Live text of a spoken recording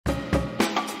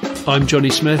I'm Johnny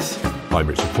Smith. I'm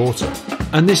Richard Porter.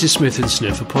 And this is Smith &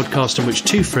 Sniff, a podcast in which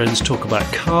two friends talk about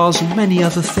cars and many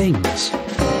other things.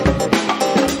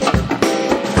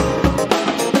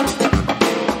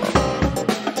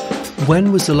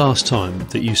 When was the last time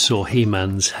that you saw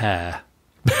He-Man's hair?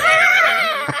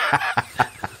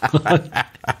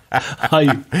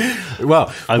 I'm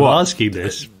asking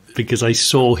this because I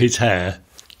saw his hair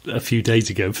a few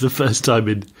days ago for the first time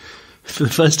in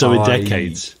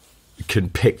decades.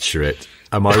 Can picture it.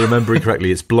 Am I remembering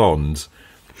correctly? It's blonde,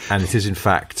 and it is in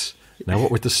fact. Now, what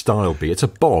would the style be? It's a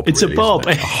bob. It's really, a bob.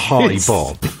 A high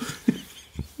bob.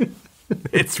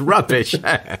 It's rubbish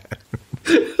hair.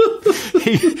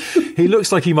 He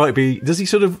looks like he might be. Does he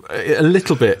sort of a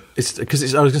little bit? It's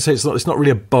because I was going to say it's not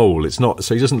really a bowl. It's not.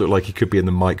 So he doesn't look like he could be in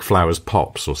the Mike Flowers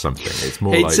Pops or something. It's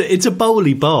more it's a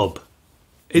bowly bob.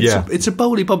 It's a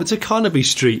bowly bob. It's a Carnaby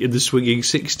Street in the swinging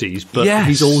 60s, but yes,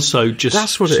 he's also just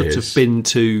sort of been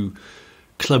to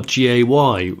Club GAY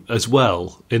as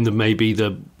well in maybe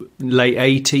the late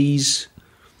 80s.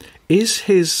 Is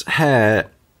his hair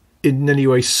in any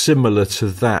way similar to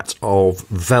that of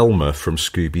Velma from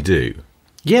Scooby-Doo?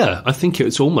 Yeah, I think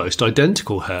it's almost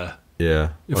identical hair.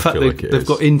 Yeah, in fact, they've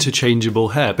got interchangeable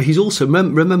hair. But he's also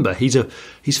remember he's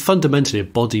fundamentally a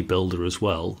bodybuilder as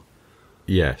well.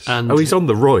 Yes. And he's on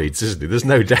the roids, isn't he? There's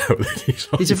no doubt that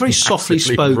he's a very softly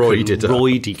spoken,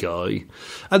 roidy guy.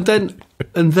 And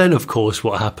then, of course,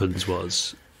 what happens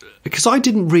was, because I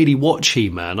didn't really watch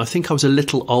He-Man, I think I was a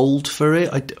little old for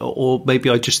it, or maybe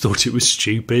I just thought it was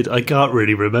stupid. I can't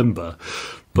really remember.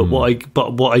 But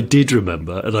what I did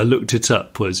remember, and I looked it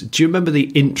up, was, do you remember the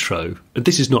intro?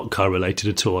 This is not car related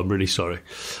at all. I'm really sorry.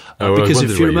 Because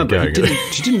if you remember, he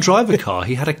didn't drive a car.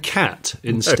 He had a cat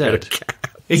instead.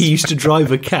 He used to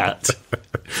drive a cat.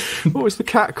 What was the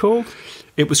cat called?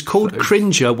 It was called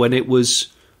Cringer when it was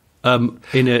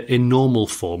in normal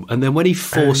form, and then when he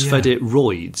force fed it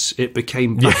roids, it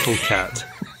became Battle Cat.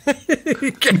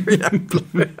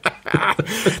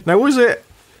 Now, was it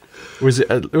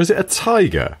a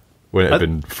tiger when it had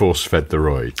been force fed the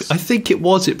roids? I think it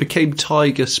was. It became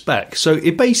Tiger Spec. So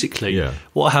it basically,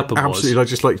 what happened was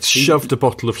absolutely just shoved a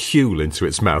bottle of Huel into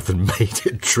its mouth and made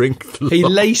it drink. He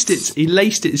laced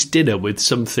its dinner with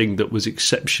something that was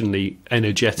exceptionally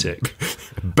energetic,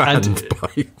 banned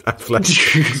by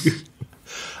athletics.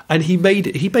 And he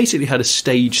basically had a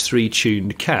stage 3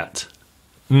 tuned cat.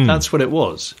 That's what it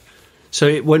was. So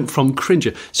it went from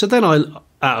Cringer. So then out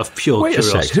of pure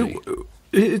curiosity.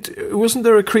 Wasn't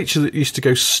there a creature that used to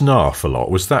go snarf a lot?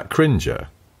 Was that Cringer?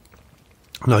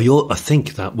 No, I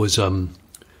think that was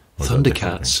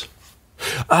Thundercats.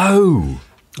 Oh,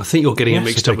 I think you're getting it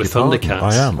mixed up with Thundercats.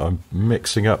 I am. I'm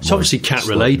mixing up. It's obviously cat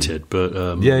related,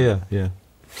 but yeah.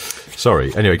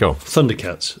 Sorry. Anyway, go on.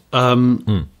 Thundercats.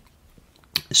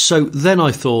 So then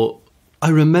I thought, I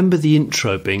remember the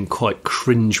intro being quite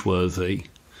cringeworthy,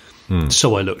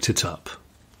 so I looked it up.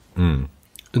 And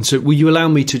so, will you allow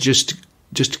me to just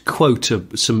quote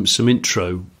some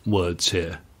intro words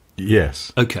here?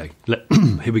 Yes. Okay,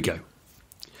 here we go.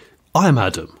 I am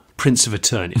Adam, Prince of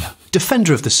Eternia,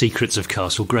 defender of the secrets of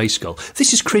Castle Grayskull.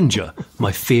 This is Cringer,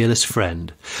 my fearless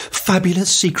friend. Fabulous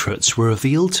secrets were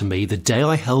revealed to me the day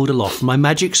I held aloft my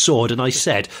magic sword and I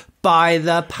said, by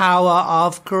the power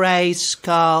of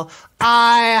Grayskull,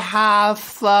 I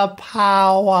have the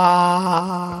power.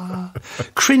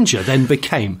 Cringer then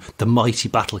became the mighty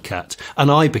Battle Cat, and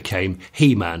I became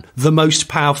He-Man, the most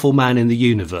powerful man in the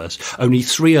universe. Only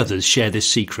 3 others share this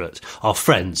secret. Our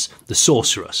friends, the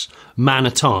Sorceress,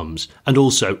 Man-at-Arms, and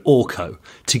also Orko.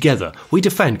 Together, we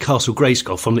defend Castle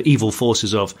Grayskull from the evil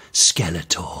forces of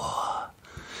Skeletor.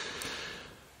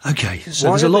 Okay, so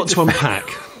there's a lot to unpack.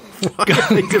 Why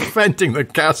are they defending the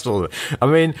castle? I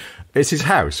mean, it's his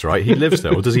house, right? He lives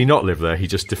there, or does he not live there? He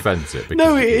just defends it.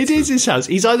 No, it is his house.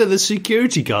 He's either the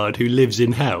security guard who lives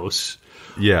in-house,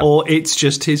 or it's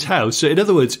just his house. So in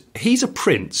other words, he's a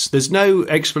prince. There's no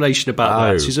explanation about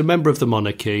that. So he's a member of the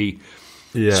monarchy.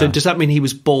 Yeah. So does that mean he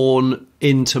was born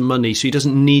into money, so he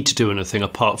doesn't need to do anything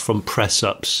apart from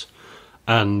press-ups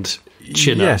and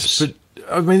chin-ups? Yes, but,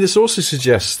 I mean, this also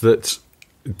suggests that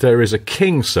there is a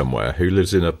king somewhere who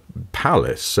lives in a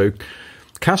palace. So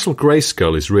Castle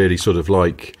Grayskull is really sort of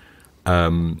like...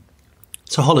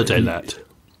 it's a holiday let.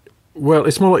 Well,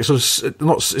 it's more like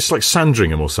it's like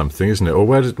Sandringham or something, isn't it? Or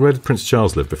where did Prince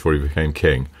Charles live before he became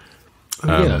king?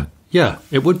 Yeah,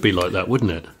 it would be like that,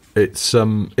 wouldn't it? It's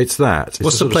that.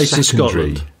 What's the place in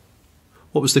Scotland?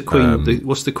 What was the Queen?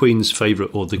 What's the Queen's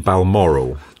favourite? Or the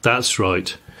Balmoral. That's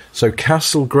right. So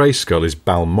Castle Grayskull is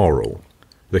Balmoral.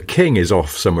 The king is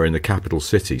off somewhere in the capital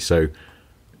city. So,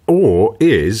 or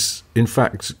is in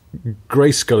fact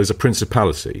Grayskull is a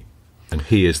principality. and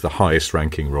he is the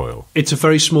highest-ranking royal. It's a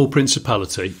very small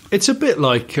principality. It's a bit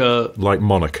like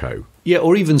Monaco. Yeah,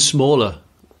 or even smaller.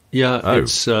 Yeah, Oh.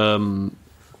 it's.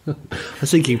 I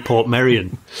was thinking Port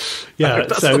Merion. Yeah,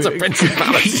 That's not a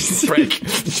principality, prick.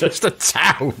 It's just a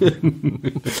town.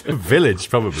 A village,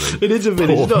 probably. It is a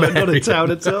village, not a town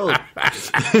at all.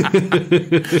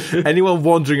 Anyone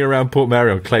wandering around Port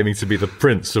Merion claiming to be the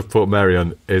Prince of Port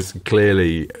Merion is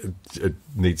clearly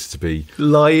needs to be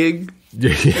lying.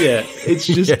 Yeah, it's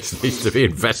just yes, needs to be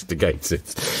investigated.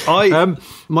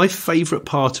 My favourite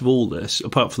part of all this,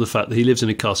 apart from the fact that he lives in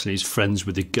a castle and he's friends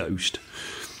with a ghost,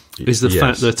 is the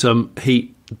fact that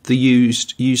he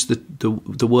used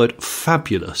the word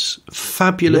fabulous.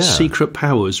 Fabulous secret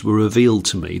powers were revealed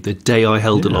to me the day I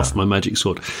held aloft my magic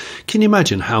sword. Can you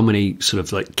imagine how many sort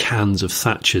of like cans of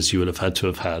Thatchers you would have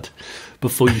had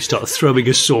before you start throwing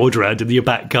a sword around in your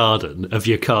back garden of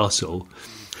your castle?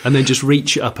 And then just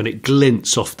reach it up and it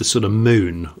glints off the sort of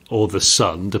moon or the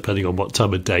sun, depending on what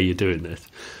time of day you're doing this.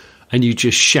 And you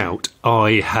just shout,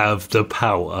 "I have the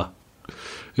power."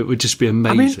 It would just be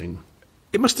amazing. I mean,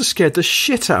 it must have scared the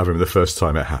shit out of him the first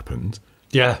time it happened.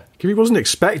 Yeah. He wasn't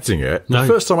expecting it. No. The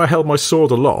first time I held my sword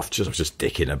aloft, I was just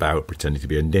dicking about, pretending to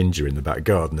be a ninja in the back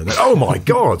garden. And then, oh my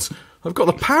God, I've got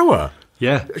the power.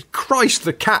 Yeah. Christ,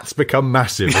 the cat's become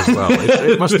massive as well.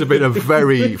 It must have been a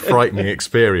very frightening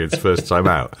experience first time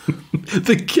out.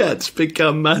 The cat's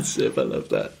become massive. I love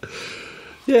that.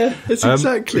 Yeah, that's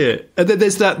exactly it. And then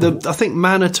there's that. I think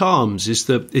Man at Arms is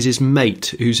his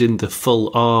mate who's in the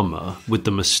full armour with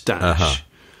the moustache.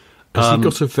 Has he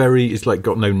got he's like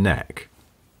got no neck?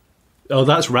 Oh,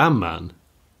 that's Ram Man.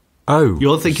 Oh,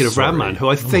 you're thinking of Ram Man, who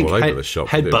I think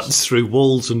headbutts through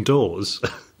walls and doors.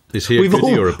 Is he a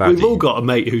goodie or a baddie? We've all got a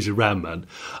mate who's a Ram Man.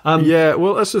 Yeah,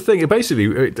 well, that's the thing. Basically,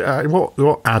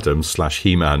 what Adam /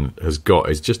 He-Man has got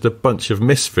is just a bunch of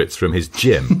misfits from his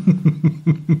gym.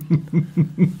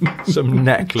 Some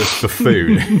necklace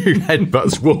buffoon who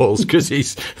headbutts walls because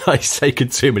he's taken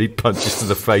too many punches to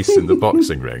the face in the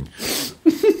boxing ring.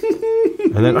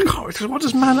 And then, what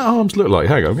does Man at Arms look like?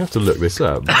 Hang on, I'm going to have to look this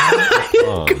up.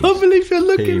 I can't believe you're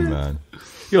looking at He-Man.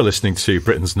 You're listening to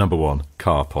Britain's #1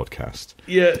 car podcast.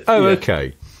 Yeah. Oh,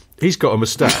 okay. He's got a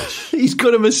moustache. He's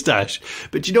got a moustache.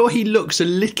 But do you know what he looks a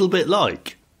little bit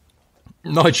like?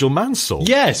 Nigel Mansell.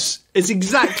 Yes, it's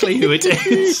exactly who it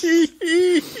is.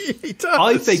 He does.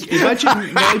 I think,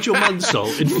 imagine Nigel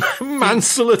Mansell.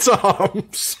 Mansell at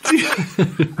Arms.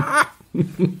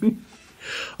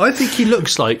 I think he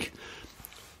looks like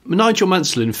Nigel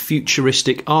Mansell in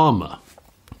futuristic armour.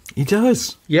 He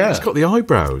does. Yeah. He's got the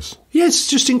eyebrows. Yeah, it's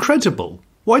just incredible.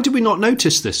 Why did we not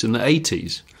notice this in the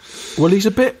 80s? Well,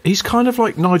 he's kind of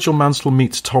like Nigel Mansell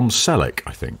meets Tom Selleck,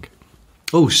 I think.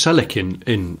 Oh, Selleck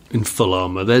in full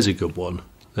armour. There's a good one.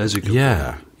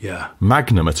 Yeah. Yeah.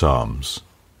 Magnum at Arms.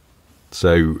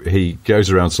 So he goes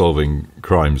around solving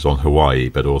crimes on Hawaii,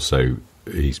 but also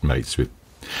he's mates with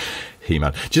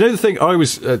He-Man. Do you know the thing I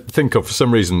always think of for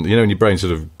some reason, when your brain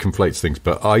sort of conflates things,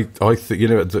 but I think,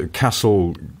 at the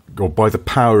castle, or by the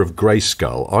power of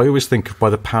Grayskull, I always think of by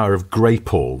the power of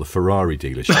Greypool, the Ferrari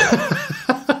dealership.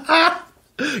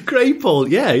 Greypool,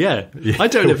 yeah. I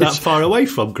don't live that far away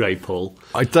from Greypool.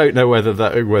 I don't know whether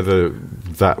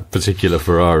that particular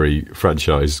Ferrari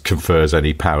franchise confers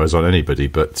any powers on anybody,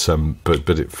 but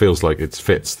it feels like it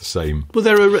fits the same. Well,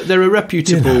 they're a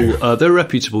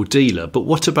reputable dealer. But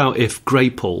what about if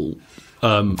Greypool,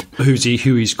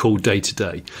 who he's called day to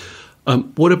day?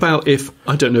 What about if,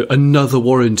 I don't know, another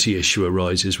warranty issue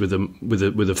arises with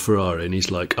a Ferrari, and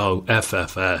he's like, oh,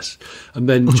 FFS, and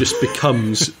then just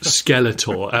becomes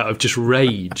Skeletor out of just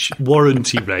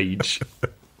warranty rage.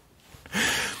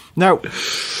 Now,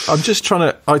 I'm just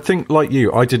trying to, I think, like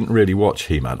you, I didn't really watch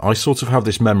He-Man. I sort of have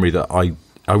this memory that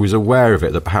I was aware of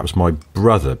it, that perhaps my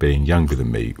brother, being younger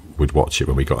than me, would watch it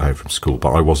when we got home from school,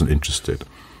 but I wasn't interested.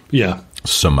 Yeah.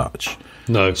 So much.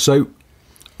 No. So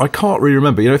I can't really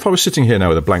remember. If I was sitting here now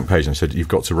with a blank page and I said, you've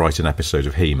got to write an episode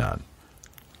of He-Man.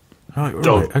 Right,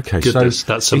 okay, goodness,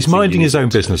 so that's he's minding his own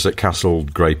business at Castle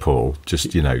Greypool,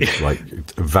 just, like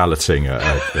valeting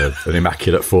an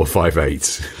immaculate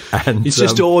 458. And he's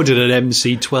just ordered an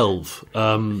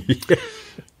MC12.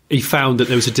 He found that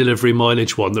there was a delivery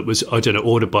mileage one that was, I don't know,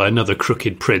 ordered by another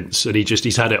crooked prince, and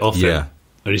he's had it off him,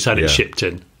 and he's had it shipped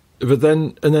in. But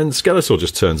then Skeletor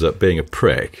just turns up being a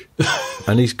prick,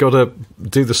 and he's got to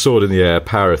do the sword in the air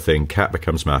power thing. Cat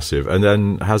becomes massive, and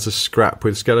then has a scrap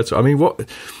with Skeletor. I mean, what?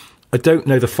 I don't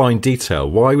know the fine detail.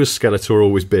 Why was Skeletor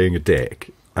always being a dick?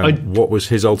 And what was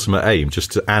his ultimate aim?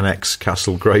 Just to annex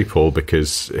Castle Greypool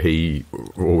because he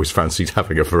always fancied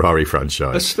having a Ferrari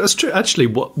franchise? That's true. Actually,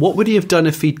 what would he have done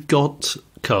if he'd got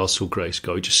Castle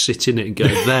Grayskull. Just sit in it and go,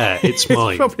 there, it's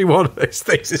mine. It's probably one of those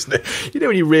things, isn't it? You know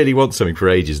when you really want something for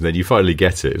ages and then you finally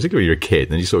get it. It's like when you're a kid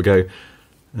and then you sort of go,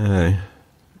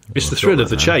 it's the thrill of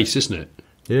the chase, isn't it?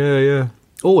 Yeah.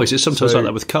 Always. It's sometimes like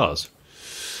that with cars.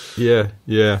 Yeah.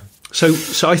 So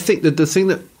I think that the thing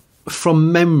that,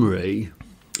 from memory,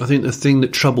 I think the thing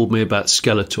that troubled me about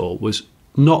Skeletor was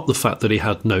not the fact that he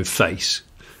had no face.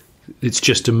 It's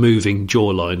just a moving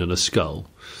jawline and a skull.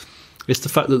 It's the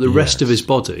fact that the rest of his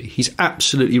body, he's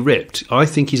absolutely ripped. I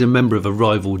think he's a member of a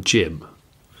rival gym.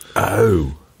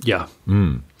 Oh. Yeah.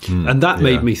 And that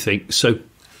made me think, so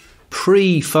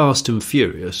pre-Fast and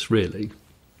Furious, really,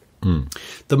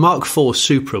 the Mark IV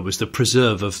Supra was the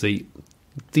preserve of the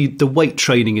weight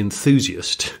training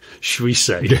enthusiast, should we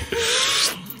say?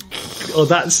 Oh,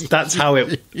 that's how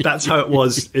it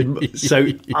was. So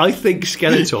I think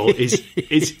Skeletor is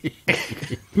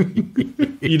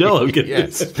you know I'm going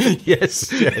yes.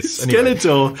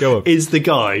 Skeletor anyway, is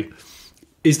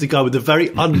the guy with the very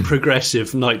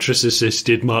unprogressive nitrous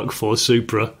assisted Mark IV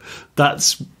Supra.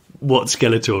 That's what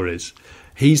Skeletor is.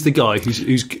 He's the guy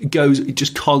who's goes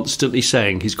just constantly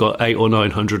saying he's got 800 or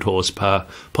 900 horsepower,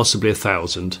 possibly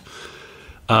 1,000.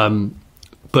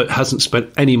 But hasn't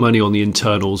spent any money on the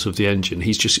internals of the engine.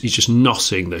 He's just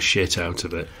nossing the shit out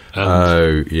of it.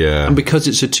 And because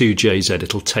it's a 2JZ,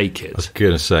 it'll take it. I was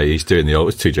going to say, he's doing the old,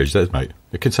 it's 2JZ, mate.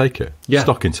 It can take it. Yeah.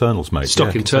 Stock internals, mate.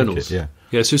 Stock internals. Yeah.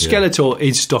 So Skeletor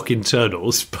is stock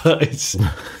internals, but it's...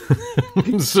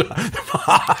 he's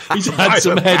had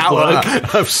some head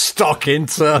work. Of stock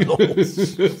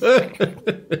internals. There's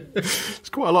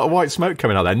quite a lot of white smoke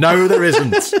coming out there. No, there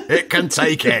isn't. It can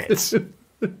take it.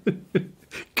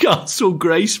 Castle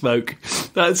Grey Smoke.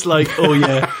 That's like,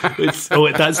 that's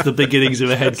the beginnings of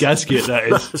a head gasket, that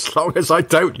is. As long as I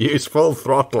don't use full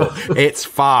throttle, it's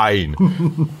fine.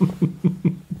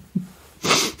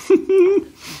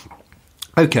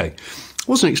 Okay.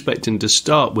 Wasn't expecting to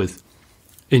start with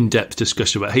in-depth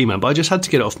discussion about He-Man, but I just had to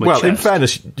get it off my chest. Well, in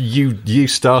fairness, you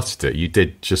started it. You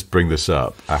did just bring this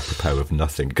up apropos of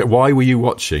nothing. Why were you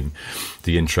watching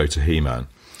the intro to He-Man?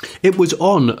 It was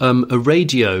on a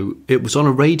radio. It was on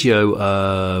a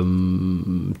radio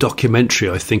documentary,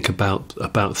 I think,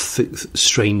 about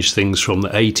strange things from the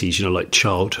 80s. You know, like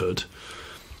childhood,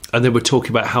 and they were talking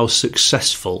about how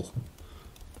successful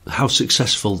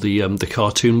the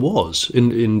cartoon was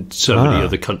in so many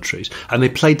other countries, and they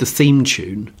played the theme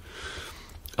tune,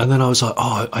 and then I was like,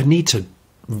 I need to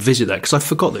visit that because I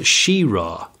forgot that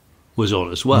She-Ra was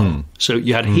on as well. So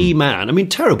you had He-Man. I mean,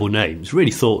 terrible names, really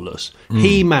thoughtless.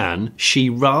 He-Man,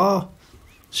 She-Ra.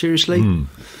 Seriously,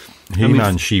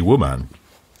 He-Man, She-Woman.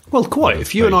 Well, quite.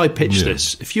 If you and I pitch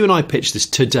this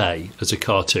today as a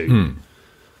cartoon,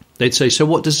 they'd say, so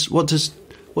what does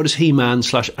He-Man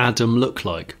 / Adam look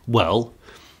like? Well,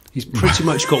 he's pretty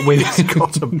much got women.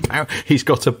 He's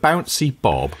got a bouncy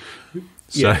bob.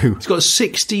 So he's got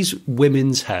 60s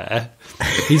women's hair.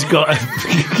 He's got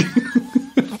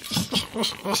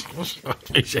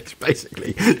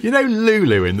basically,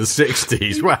 Lulu in the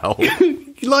 60s. Well,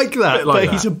 like that, but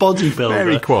he's a bodybuilder.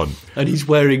 Very Quan. And he's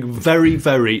wearing very,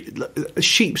 very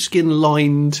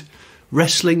sheepskin-lined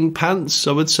wrestling pants,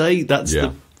 I would say. That's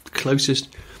the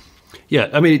closest. Yeah,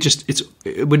 I mean,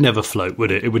 it would never float,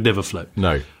 would it? It would never float.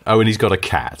 No. Oh, and he's got a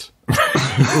cat.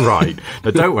 Right.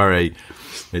 But don't worry,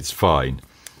 it's fine.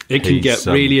 It can get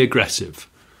really aggressive.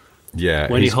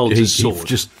 Yeah. When he holds his sword.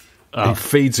 He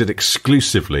feeds it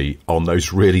exclusively on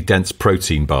those really dense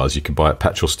protein bars you can buy at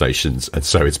petrol stations, and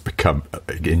so it's become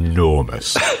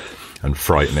enormous and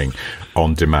frightening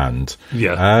on demand.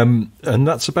 Yeah. And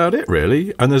that's about it,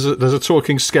 really. And there's a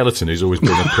talking skeleton who's always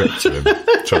been a prick to him,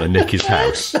 trying to nick his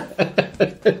house.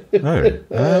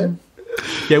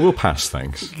 Yeah, we'll pass,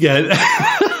 thanks. Yeah.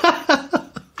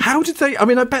 How did they... I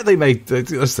mean, I bet they made,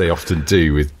 as they often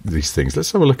do with these things,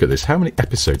 let's have a look at this. How many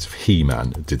episodes of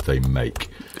He-Man did they make?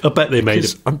 I bet they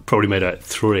probably made out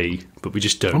 3, but we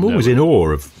just don't know. I'm always in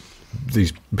awe of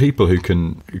these people who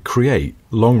can create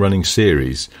long-running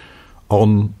series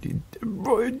on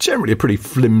generally a pretty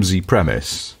flimsy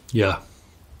premise. Yeah.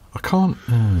 I can't...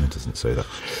 it doesn't say that.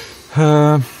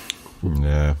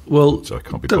 Yeah. Well, so I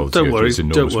can't be bothered to don't go worry. through this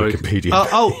enormous Don't worry.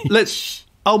 Wikipedia.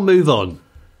 I'll move on.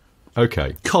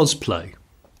 Okay. Cosplay.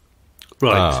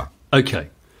 Right. Okay.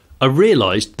 I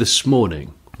realised this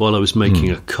morning while I was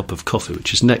making a cup of coffee,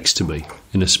 which is next to me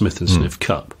in a Smith & Sniff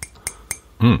cup.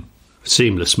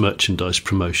 Seamless merchandise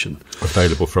promotion.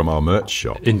 Available from our merch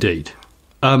shop. Indeed.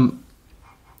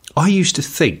 I used to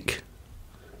think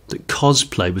that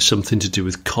cosplay was something to do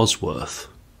with Cosworth.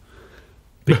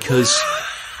 Because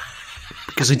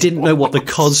because I didn't know what the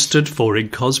cos stood for in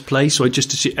cosplay, so I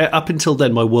just assumed, up until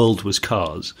then my world was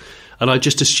cars, and I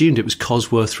just assumed it was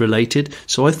Cosworth related,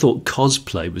 so I thought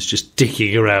cosplay was just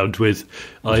dicking around with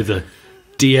either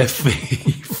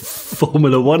DFV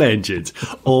Formula 1 engines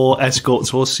or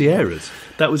Escorts or Sierras.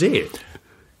 That was it.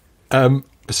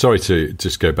 Sorry to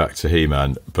just go back to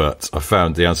He-Man, but I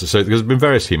found the answer. So there's been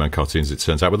various He-Man cartoons, it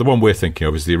turns out, but the one we're thinking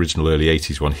of is the original early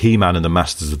 80s one, He-Man and the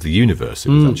Masters of the Universe, it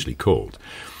was actually called.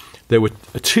 There were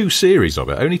 2 series of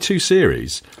it, only 2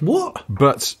 series. What?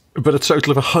 But a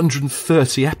total of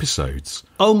 130 episodes.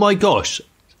 Oh my gosh.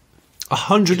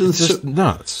 130. Just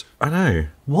nuts. I know.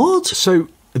 What? So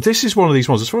this is one of these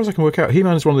ones, as far as I can work out,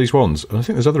 He-Man is one of these ones, and I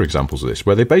think there's other examples of this,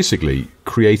 where they basically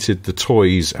created the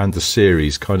toys and the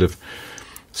series kind of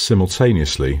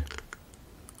simultaneously.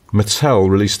 Mattel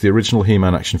released the original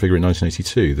He-Man action figure in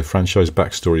 1982. The franchise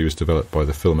backstory was developed by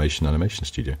the Filmation Animation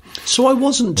Studio. So I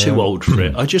wasn't too old for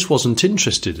it. I just wasn't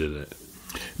interested in it.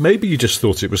 Maybe you just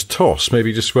thought it was toss. Maybe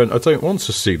you just went, I don't want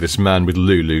to see this man with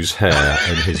Lulu's hair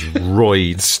and his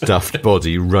roid stuffed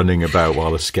body running about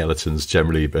while a skeleton's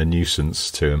generally a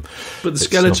nuisance to him. But the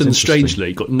skeleton,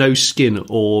 strangely, got no skin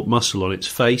or muscle on its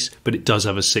face, but it does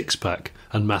have a six-pack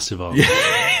and massive arms.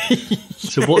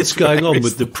 So what's going on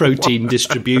with the protein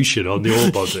distribution on the ore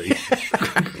body?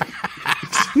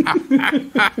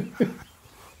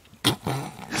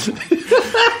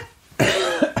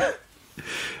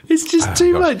 It's just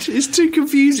too much. It's too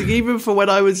confusing, even for when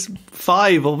I was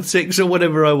 5 or 6 or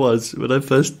whatever I was, when I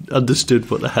first understood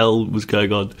what the hell was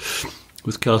going on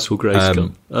with Castle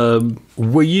Grayskull.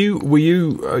 Were you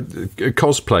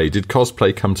cosplay? Did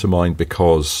cosplay come to mind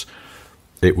because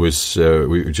it was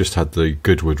we just had the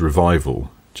Goodwood revival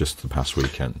just the past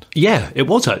weekend? Yeah, it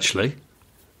was actually.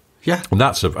 Yeah, and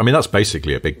that's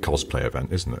basically a big cosplay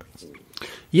event, isn't it?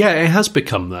 Yeah, it has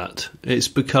become that. It's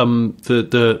become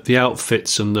the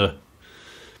outfits and the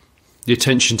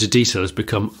attention to detail has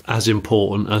become as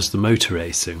important as the motor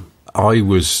racing. I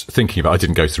was thinking about, I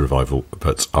didn't go to the revival,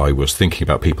 but I was thinking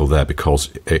about people there because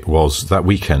that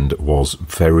weekend was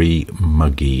very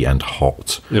muggy and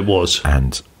hot. It was.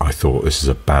 And I thought this is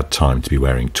a bad time to be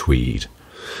wearing tweed.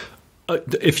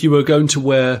 If you were going to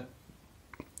wear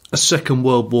a Second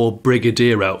World War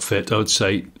brigadier outfit, I would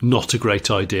say not a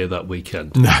great idea that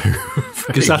weekend. No.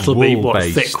 Because that'll be,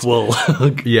 thick wool.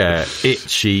 Yeah,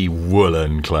 itchy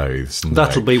woolen clothes. No.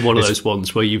 That'll be one of those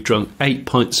ones where you've drunk 8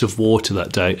 pints of water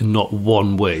that day and not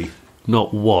one wee.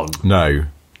 Not one. No.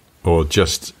 Or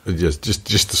just a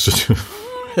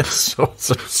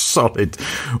sort of solid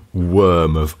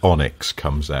worm of onyx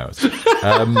comes out.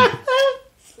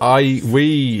 My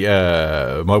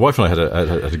wife and I had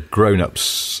a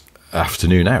grown-ups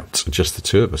afternoon out, just the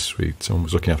two of us. Someone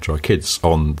was looking after our kids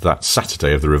on that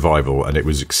Saturday of the revival, and it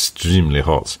was extremely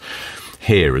hot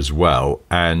here as well.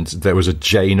 And there was a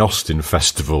Jane Austen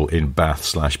festival in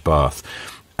Bath/Bath,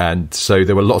 and so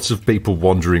there were lots of people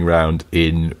wandering around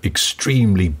in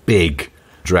extremely big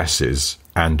dresses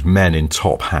and men in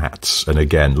top hats, and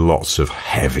again lots of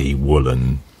heavy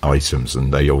woolen items,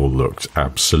 and they all looked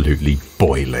absolutely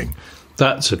boiling.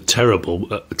 That's a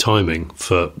terrible timing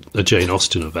for a Jane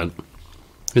Austen event,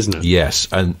 isn't it? Yes,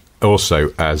 and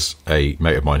also, as a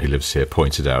mate of mine who lives here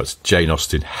pointed out, Jane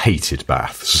Austen hated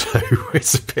Bath, so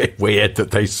it's a bit weird that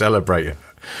they celebrate her.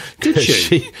 Did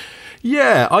she?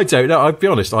 Yeah, I don't know. I'll be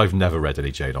honest, I've never read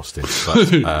any Jane Austen,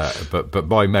 but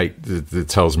my mate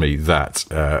tells me that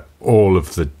all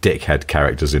of the dickhead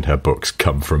characters in her books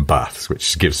come from Bath,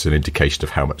 which gives an indication of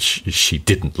how much she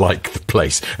didn't like the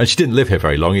place. And she didn't live here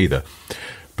very long either.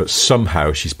 But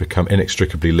somehow she's become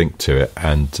inextricably linked to it,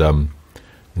 and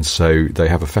so they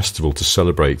have a festival to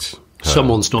celebrate.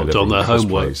 Someone's not done their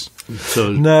homework.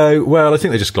 So. No, well, I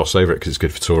think they just gloss over it because it's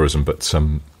good for tourism, but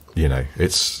you know,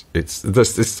 it's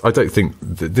I don't think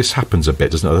this happens a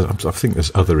bit, doesn't it? I think there's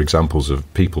other examples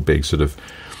of people being sort of,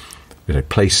 you know,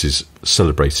 places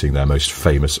celebrating their most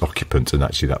famous occupant, and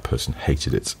actually that person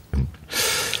hated it. And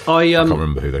I can't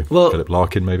remember who though. Well, Philip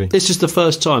Larkin, maybe. This is the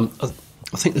first time.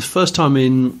 I think the first time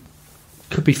in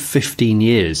could be 15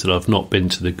 years that I've not been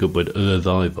to the Goodwood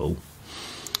revival.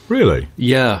 Really?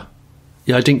 Yeah.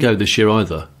 I didn't go this year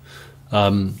either.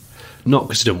 Not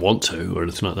because I didn't want to or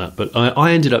anything like that, but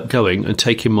I ended up going and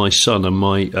taking my son and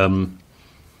my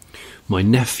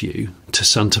nephew to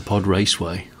Santa Pod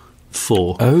Raceway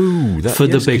for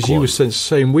the big one. You were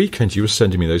same weekend. You were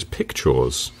sending me those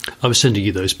pictures. I was sending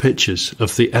you those pictures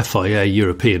of the FIA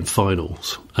European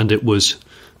finals, and it was,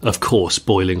 of course,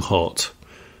 boiling hot.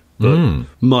 But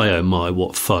my oh my,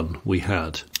 what fun we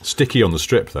had! Sticky on the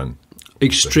strip, then.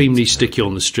 Extremely sticky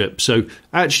on the strip, so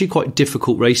actually quite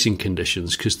difficult racing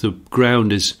conditions because the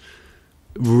ground is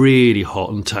really hot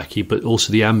and tacky, but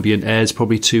also the ambient air is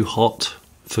probably too hot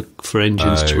for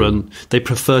engines to run. They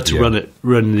prefer to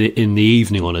run it in the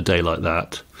evening on a day like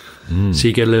that, so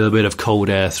you get a little bit of cold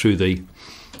air through the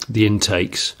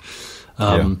intakes.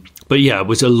 But yeah, it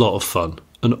was a lot of fun,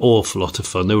 an awful lot of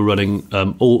fun. They were running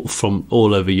from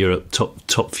all over Europe,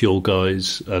 top fuel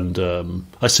guys, and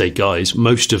I say guys,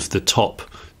 most of the top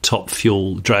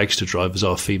fuel dragster drivers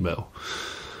are female.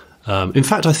 In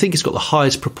fact, I think it's got the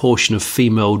highest proportion of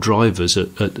female drivers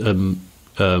at kind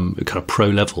of pro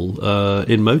level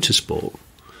in motorsport.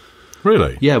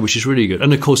 Really? Yeah, which is really good.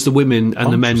 And of course, the women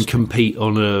and the men compete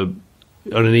on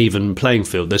an even playing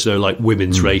field. There's no like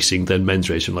women's racing then men's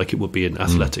racing like it would be in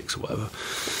athletics or whatever.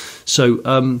 So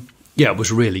yeah, it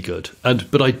was really good.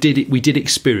 But we did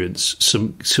experience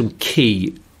some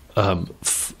key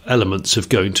elements of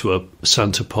going to a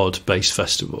Santa Pod based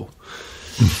festival.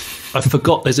 I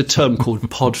forgot there's a term called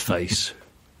pod face.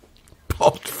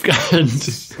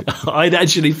 And I'd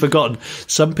actually forgotten.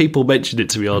 Some people mentioned it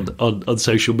to me on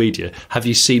social media. Have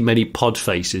you seen many pod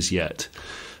faces yet?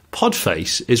 Pod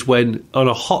face is when on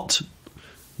a hot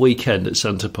weekend at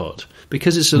Santa Pod,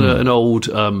 because it's an old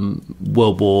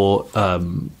World War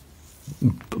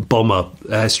bomber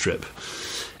airstrip.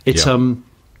 It's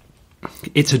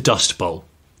a dust bowl.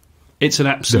 It's an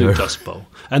absolute dust bowl,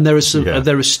 and there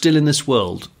are still in this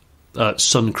world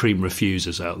sun cream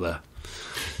refusers out there.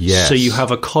 Yes. So you have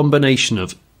a combination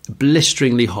of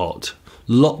blisteringly hot,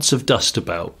 lots of dust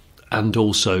about, and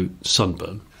also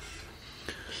sunburn.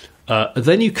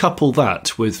 Then you couple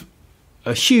that with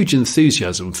a huge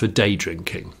enthusiasm for day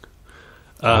drinking.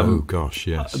 Oh, gosh,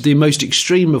 yes. The most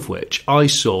extreme of which, I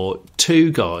saw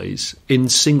two guys in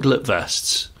singlet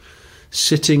vests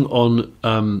sitting on...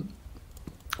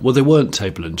 well, they weren't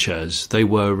table and chairs. They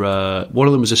were... one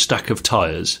of them was a stack of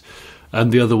tyres,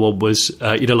 and the other one was,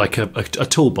 like a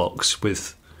toolbox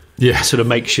with a sort of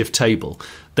makeshift table.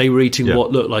 They were eating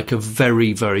what looked like a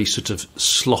very, very sort of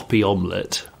sloppy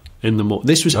omelette in the morning.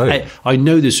 This was... I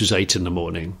know this was 8 in the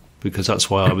morning, because that's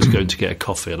why I was going to get a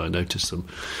coffee and I noticed them.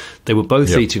 They were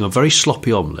both eating a very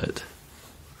sloppy omelette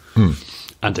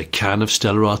and a can of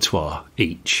Stella Artois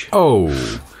each.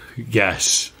 Oh.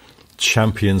 Yes.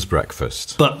 Champion's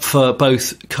breakfast. But for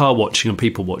both car watching and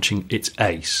people watching, it's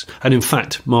ace. And in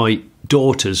fact, my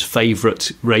daughter's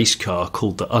favourite race car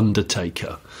called the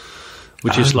Undertaker,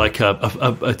 which is like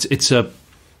it's a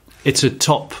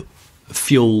top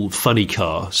fuel funny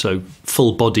car, so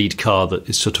full-bodied car that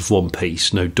is sort of one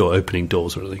piece, no opening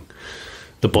doors or anything.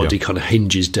 The body kind of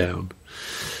hinges down.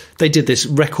 They did this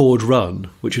record run,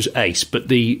 which was ace,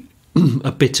 but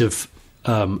a bit of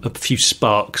a few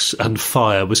sparks and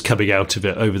fire was coming out of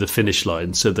it over the finish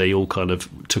line, so they all kind of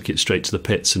took it straight to the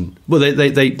pits. And well,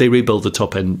 they rebuild the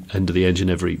top end of the engine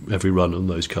every run on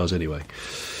those cars anyway,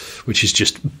 which is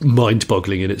just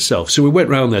mind-boggling in itself. So we went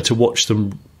round there to watch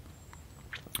them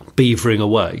beavering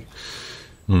away,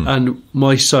 and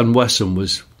my son Wesson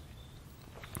was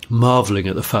marvelling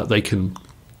at the fact they can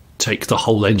take the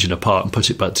whole engine apart and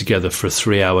put it back together for a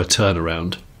 3-hour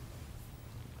turnaround.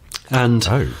 And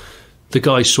the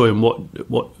guy saw him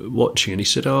watching, and he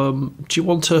said, "Do you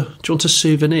want a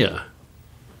souvenir?"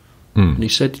 And he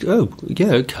said, "Oh,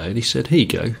 yeah, okay." And he said, "Here you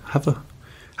go. Have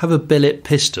a billet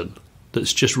piston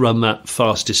that's just run that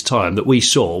fastest time that we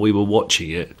saw. We were watching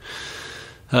it.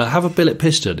 Have a billet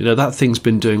piston. You know, that thing's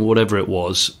been doing whatever it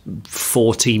was,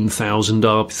 13,000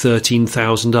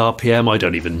 RPM. I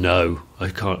don't even know. I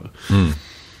can't."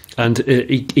 And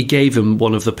he gave him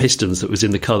one of the pistons that was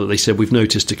in the car that they said, "We've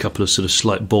noticed a couple of sort of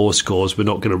slight bore scores. We're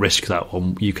not going to risk that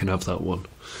one. You can have that one."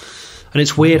 And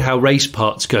it's weird how race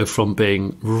parts go from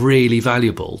being really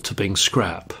valuable to being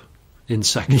scrap in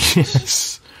seconds.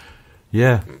 Yes.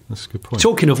 Yeah, that's a good point.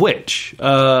 Talking of which,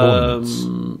 our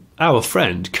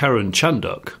friend Karen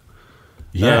Chandok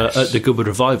at the Goodwood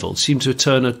Revival seemed to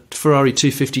turn a Ferrari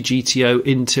 250 GTO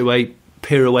into a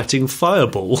pirouetting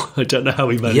fireball. I don't know how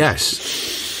he managed.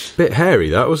 Yes. Bit hairy,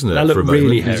 that, wasn't it? That looked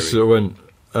really hairy. So went,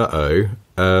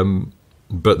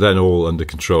 but then all under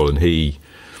control, and he,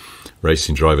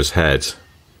 racing driver's head,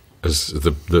 as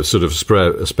the sort of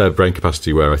spare brain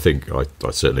capacity where I think I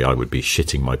would be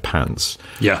shitting my pants.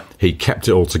 Yeah. He kept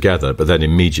it all together, but then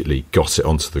immediately got it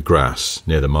onto the grass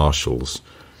near the marshals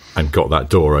and got that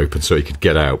door open so he could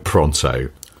get out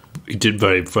pronto. He did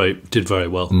very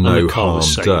well. No and the car harm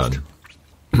was saved. done.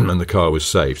 And the car was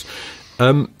saved.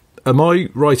 Am I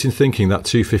right in thinking that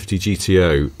 250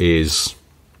 GTO is...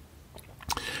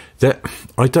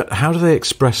 how do they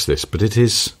express this? But it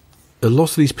is... A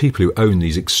lot of these people who own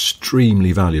these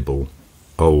extremely valuable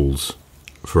old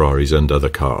Ferraris and other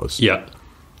cars, yeah,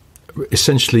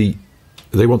 essentially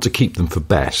they want to keep them for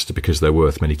best because they're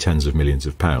worth many tens of millions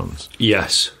of pounds.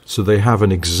 Yes. So they have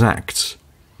an exact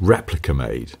replica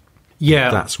made.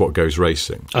 Yeah. That's what goes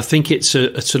racing. I think it's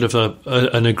a sort of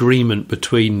an agreement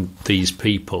between these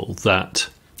people that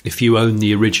if you own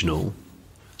the original,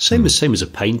 same as a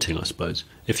painting, I suppose.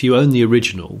 If you own the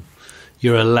original,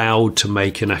 you're allowed to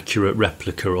make an accurate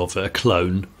replica of it, a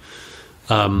clone,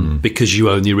 because you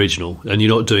own the original, and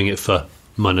you're not doing it for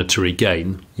monetary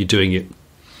gain. You're doing it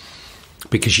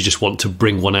because you just want to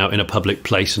bring one out in a public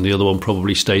place, and the other one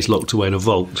probably stays locked away in a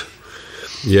vault.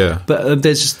 Yeah, but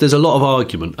there's a lot of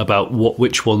argument about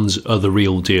which ones are the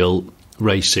real deal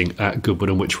racing at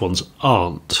Goodwood and which ones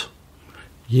aren't.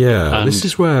 Yeah, and this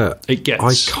is where it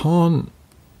gets.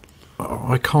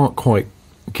 I can't quite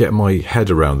get my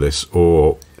head around this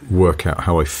or work out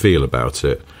how I feel about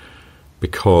it,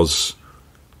 because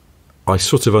I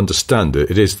sort of understand it.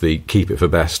 It is the keep it for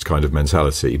best kind of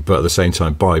mentality, but at the same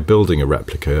time, by building a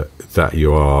replica that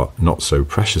you are not so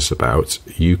precious about,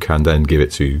 you can then give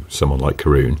it to someone like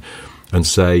Karun and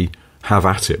say, have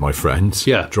at it, my friend.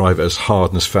 Yeah. Drive it as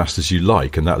hard and as fast as you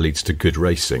like, and that leads to good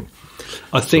racing.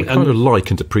 I think I kind of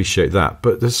like and appreciate that,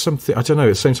 but there's something, I don't know, at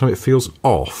the same time it feels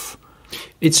off.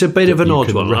 It's a bit of an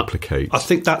odd one. Replicate. I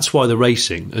think that's why the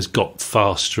racing has got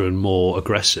faster and more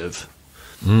aggressive.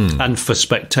 And for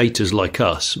spectators like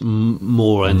us,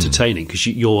 more entertaining, because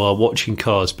you are watching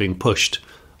cars being pushed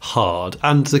hard,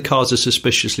 and the cars are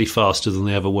suspiciously faster than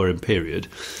they ever were in period.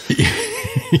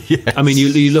 Yes. I mean,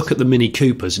 you look at the Mini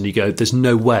Coopers and you go, there's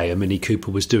no way a Mini Cooper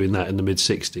was doing that in the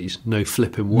mid-60s. No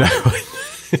flipping way.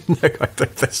 No, I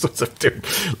think they're sort of doing,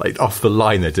 like, off the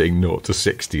line, they're doing 0 to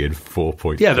 60 in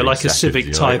 4.3 Yeah, they're like seconds. a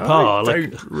Civic Type R. I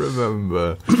don't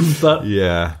remember. But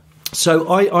yeah. So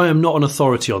I am not an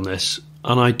authority on this,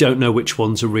 and I don't know which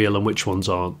ones are real and which ones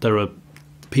aren't. There are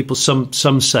people. Some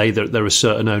say that there are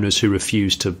certain owners who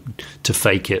refuse to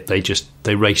fake it.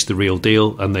 They race the real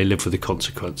deal and they live with the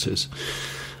consequences.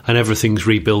 And everything's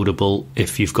rebuildable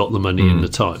if you've got the money and the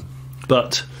time.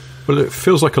 But well, it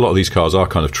feels like a lot of these cars are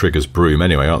kind of Trigger's broom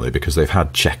anyway, aren't they? Because they've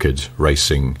had checkered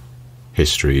racing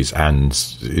histories, and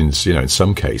in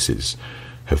some cases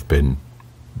have been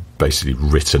basically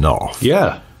written off.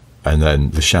 Yeah. And then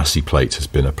the chassis plate has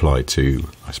been applied to,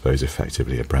 I suppose,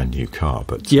 effectively a brand new car.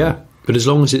 But yeah, but as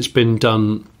long as it's been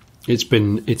done, it's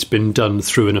been done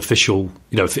through an official.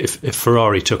 If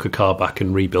Ferrari took a car back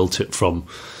and rebuilt it from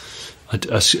a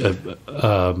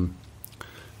dustpan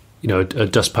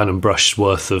and brush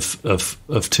worth of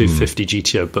 250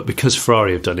 GTO, but because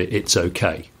Ferrari have done it, it's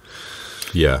okay.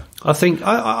 Yeah, I think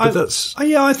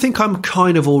I think I'm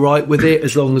kind of all right with it,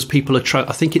 as long as people are.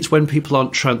 I think it's when people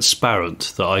aren't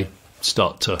transparent that I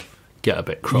start to get a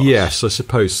bit cross. Yes, I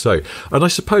suppose so. And I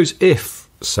suppose if,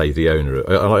 say, the owner,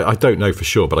 I don't know for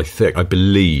sure, but I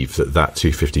believe that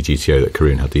 250 GTO that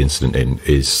Karun had the incident in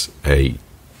is a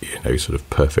sort of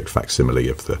perfect facsimile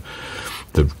of the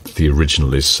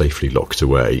original is safely locked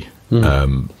away.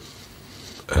 And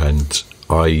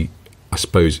I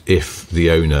suppose if the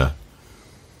owner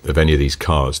of any of these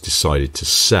cars decided to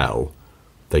sell,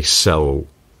 they sell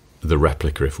the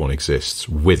replica, if one exists,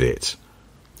 with it.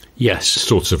 Yes,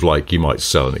 sort of like you might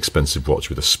sell an expensive watch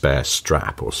with a spare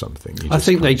strap or something. I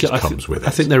think comes with it.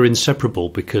 I think they're inseparable,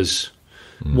 because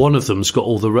one of them's got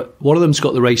one of them's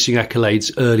got the racing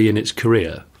accolades early in its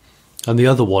career, and the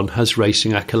other one has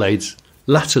racing accolades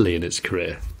latterly in its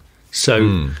career.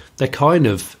 So they're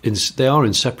they are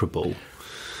inseparable.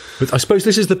 But I suppose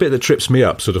this is the bit that trips me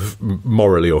up, sort of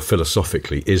morally or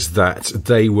philosophically, is that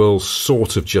they will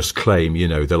sort of just claim,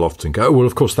 they'll often go, oh, well,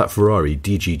 of course, that Ferrari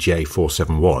DGJ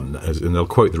 471, and they'll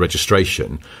quote the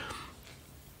registration.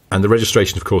 And the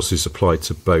registration, of course, is applied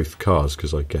to both cars,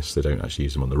 because I guess they don't actually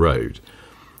use them on the road.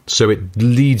 So it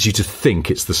leads you to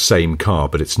think it's the same car,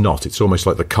 but it's not. It's almost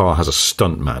like the car has a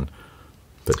stuntman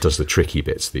that does the tricky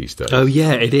bits these days. Oh,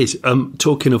 yeah, it is.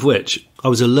 Talking of which, I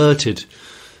was alerted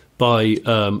by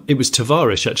it was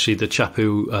Tavares, actually, the chap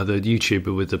who the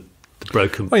YouTuber with the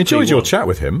broken. I enjoyed V1. Your chat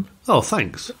with him. Oh,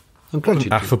 thanks. I'm glad you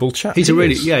did. Affable chap. He's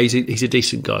he's a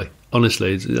decent guy.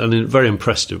 Honestly, I'm very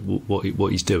impressed with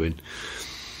what he's doing.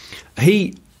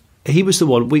 He was the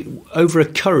one. We over a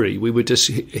curry.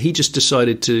 He just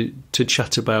decided to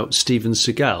chat about Steven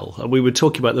Seagal, and we were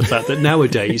talking about the fact that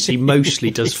nowadays he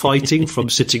mostly does fighting from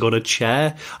sitting on a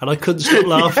chair, and I couldn't stop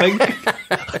laughing.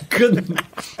 I couldn't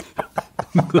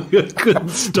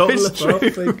stop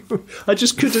laughing. I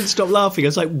just couldn't stop laughing. I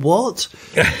was like, what?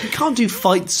 You can't do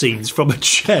fight scenes from a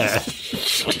chair.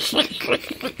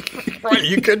 Right,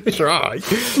 you can try.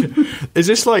 Is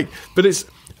this like... But it's...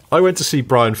 I went to see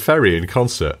Brian Ferry in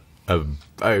concert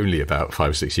only about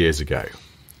 5 or 6 years ago,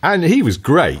 and he was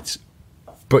great.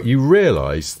 but you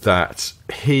realise that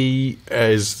he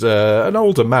is an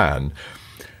older man,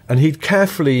 and he'd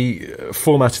carefully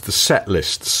formatted the set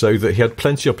list so that he had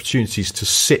plenty of opportunities to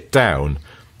sit down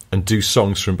and do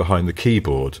songs from behind the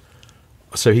keyboard.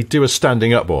 So he'd do a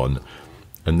standing up one,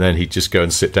 and then he'd just go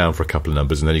and sit down for a couple of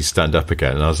numbers, and then he'd stand up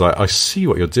again. And I was like, I see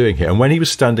what you're doing here. And when he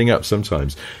was standing up,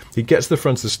 sometimes he'd get to the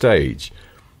front of the stage,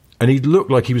 and he'd look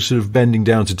like he was sort of bending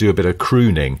down to do a bit of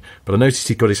crooning. But I noticed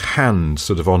he'd got his hand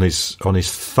sort of on his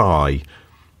thigh,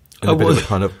 and a bit of a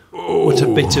kind of what a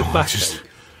bit of back.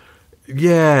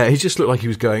 Yeah, he just looked like he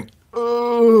was going,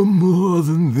 oh, more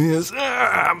than this,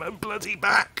 my bloody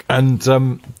back. And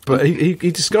but he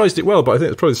disguised it well. But I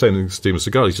think it's probably the same thing with Steven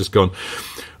Seagal. He's just gone,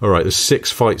 all right, there's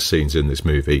 6 fight scenes in this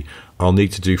movie. I'll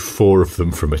need to do 4 of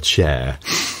them from a chair.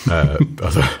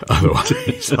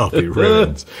 Otherwise, I'll be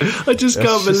ruined. I just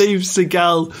can't believe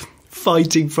Seagal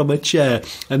fighting from a chair.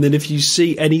 And then if you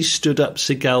see any stood-up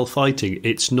Seagal fighting,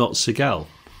 it's not Seagal.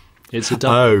 It's a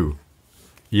double. Oh,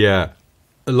 yeah.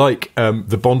 Like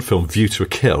the Bond film View to a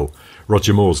Kill,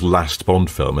 Roger Moore's last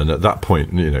Bond film. And at that point,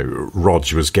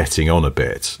 Rog was getting on a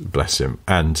bit, bless him.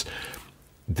 And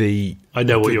I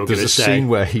know what you're going to say. There's a scene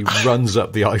where he runs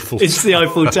up the Eiffel Tower. It's the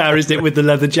Eiffel Tower, isn't it, with the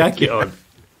leather jacket on?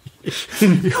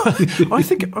 I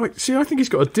think he's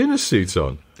got a dinner suit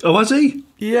on. Oh, has he?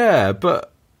 Yeah, but...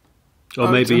 Or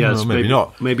maybe he has. Maybe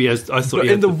not. Maybe I thought. But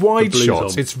in the wide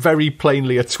shots, it's very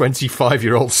plainly a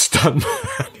 25-year-old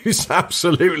stuntman who's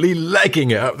absolutely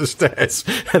legging it up the stairs,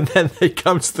 and then they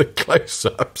come to the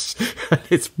close-ups, and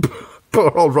it's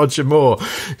poor old Roger Moore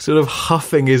sort of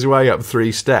huffing his way up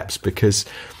 3 steps because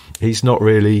he's not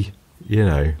really,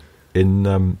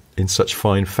 in such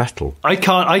fine fettle. I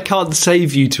can't say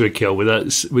View to a Kill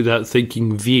without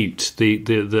thinking Vute,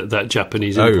 that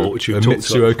Japanese import which we've talked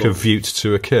about before. Mitsuoka Vute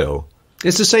to a Kill.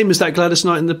 It's the same as that Gladys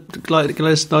Knight and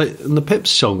the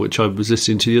Pips song, which I was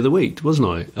listening to the other week,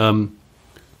 wasn't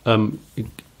I?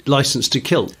 License to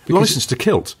Kilt. License to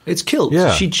Kilt. It's Kilt.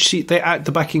 Yeah.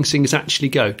 The backing singers actually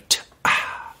go.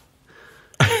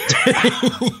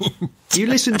 You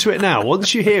listen to it now.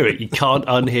 Once you hear it, you can't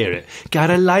unhear it.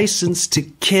 Got a license to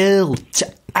kill.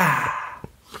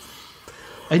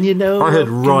 And I heard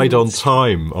 "Ride on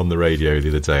Time" on the radio the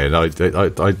other day, and I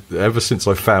ever since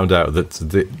I found out that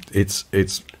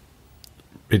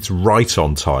it's right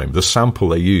on time. The sample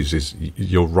they use is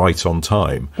 "You're right on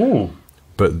time." Ooh.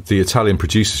 But the Italian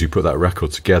producers who put that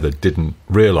record together didn't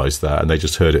realise that, and they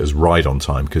just heard it as "Ride on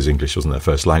Time" because English wasn't their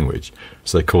first language.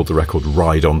 So they called the record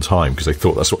 "Ride on Time" because they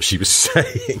thought that's what she was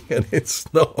saying, and it's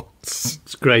not.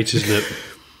 It's great, isn't it?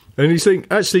 And you think,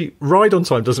 actually, "Ride on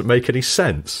Time" doesn't make any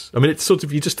sense. I mean, it's sort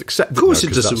of, you just accept it. Of course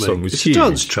it doesn't make. It's a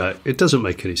dance track. It doesn't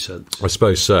make any sense. I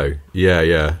suppose so.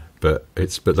 Yeah. But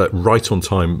that "Right on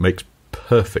Time" makes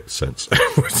perfect sense.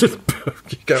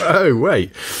 You go, oh,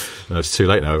 wait. No, it's too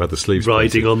late now. I've had the sleeves.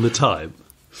 Riding on the time.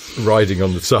 Riding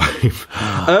on the time.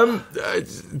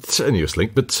 Tenuous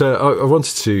link, but I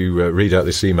wanted to read out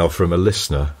this email from a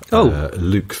listener,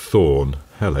 Luke Thorne.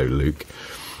 Hello, Luke.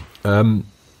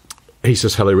 He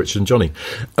says, hello, Richard and Johnny.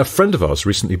 A friend of ours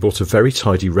recently bought a very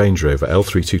tidy Range Rover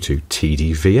L322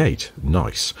 TD V8.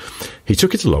 Nice. He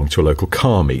took it along to a local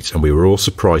car meet, and we were all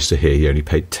surprised to hear he only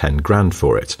paid 10 grand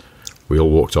for it. We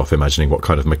all walked off imagining what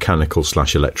kind of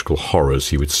mechanical/electrical horrors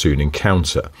he would soon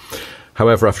encounter.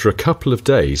 However, after a couple of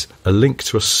days, a link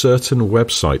to a certain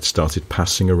website started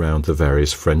passing around the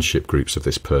various friendship groups of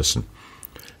this person.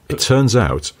 It turns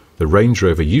out the Range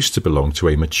Rover used to belong to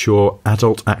a mature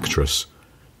adult actress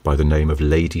by the name of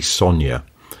Lady Sonia.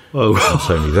 Oh.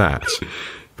 Not only that,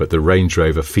 but the Range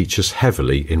Rover features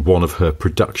heavily in one of her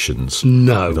productions.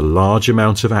 No. With a large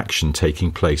amount of action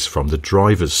taking place from the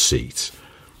driver's seat.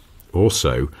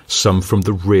 Also, some from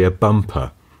the rear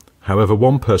bumper. However,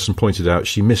 one person pointed out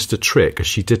she missed a trick as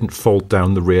she didn't fold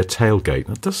down the rear tailgate.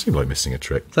 That does seem like missing a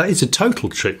trick. That is a total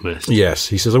trick miss. Yes,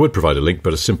 he says, I would provide a link,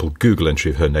 but a simple Google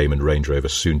entry of her name and Range Rover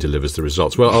soon delivers the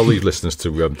results. Well, I'll leave listeners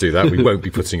to do that. We won't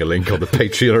be putting a link on the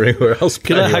Patreon or anywhere else.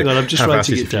 Hang on, I'm just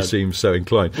writing it down. If you seem so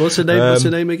inclined. What's her name? What's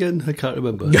her name again? I can't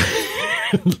remember.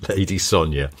 Lady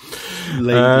Sonia.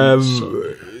 Lady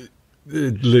Sonia.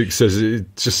 Luke says,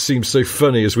 it just seems so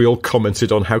funny as we all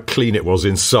commented on how clean it was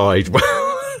inside.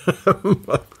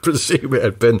 I presume it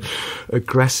had been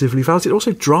aggressively valeted.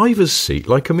 Also, driver's seat.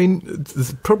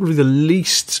 Probably the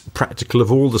least practical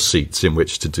of all the seats in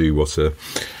which to do what a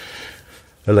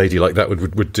lady like that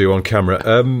would do on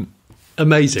camera.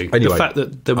 Amazing. Anyway, the fact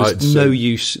that there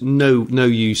was no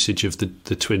usage of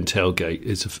the twin tailgate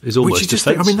is almost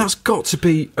offensive. I mean, that's got to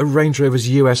be a Range Rover's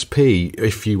USP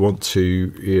if you want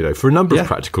to, for a number of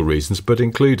practical reasons, but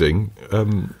including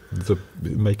the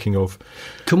making of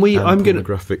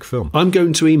pornographic film. I'm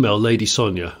going to email Lady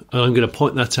Sonia, and I'm going to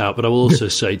point that out, but I will also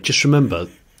say, just remember,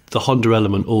 the Honda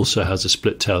Element also has a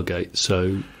split tailgate,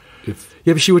 so...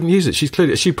 Yeah, but she wouldn't use it.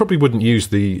 She probably wouldn't use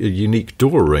the unique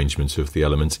door arrangement of the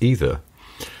Element either.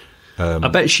 I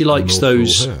bet she likes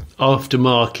those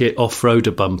aftermarket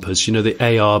off-roader bumpers. You know, the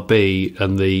ARB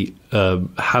and the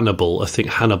Hannibal. I think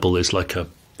Hannibal is like an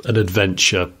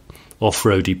adventure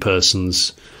off-roady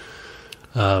person's.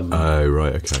 Oh,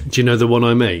 right, okay. Do you know the one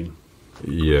I mean?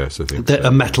 Yes, I think a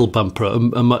metal bumper, a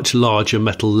much larger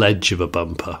metal ledge of a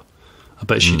bumper. I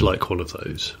bet she'd like one of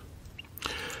those.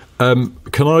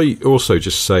 Can I also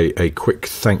just say a quick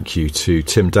thank you to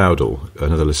Tim Dowdall,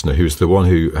 another listener, who's the one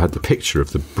who had the picture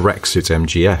of the Brexit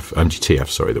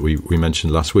MGTF, that we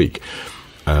mentioned last week,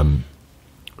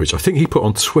 which I think he put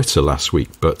on Twitter last week,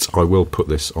 but I will put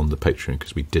this on the Patreon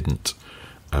because we didn't.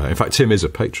 In fact, Tim is a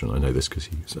patron. I know this because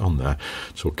he's on there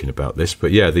talking about this.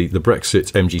 But yeah, the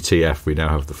Brexit MGTF, we now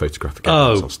have the photographic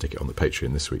evidence. I'll stick it on the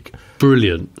Patreon this week.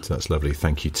 Brilliant. So that's lovely.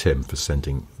 Thank you, Tim, for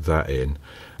sending that in.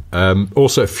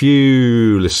 Also, a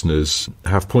few listeners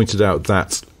have pointed out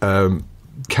that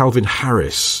Calvin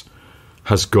Harris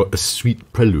has got a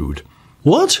sweet prelude.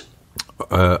 What?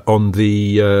 On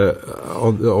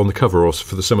the cover, or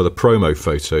for some of the promo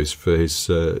photos for his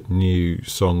new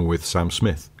song with Sam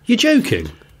Smith. You're joking?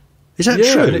 Is that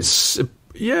true? And it's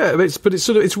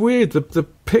weird. The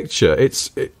picture,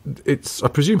 it's I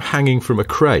presume hanging from a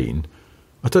crane.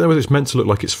 I don't know whether it's meant to look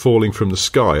like it's falling from the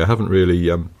sky. I haven't really.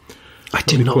 I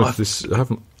do not. I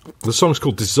haven't. The song's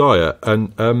called Desire,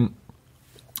 and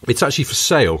it's actually for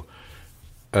sale.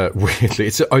 Weirdly,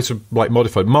 it's like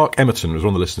modified. Mark Emerton was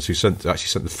one of the listeners who sent the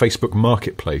Facebook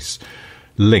Marketplace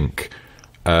link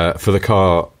for the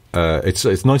car. It's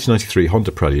 1993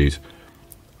 Honda Prelude,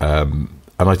 and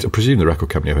I presume the record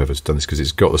company whoever's done this, because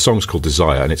the song's called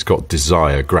Desire, and it's got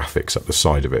Desire graphics up the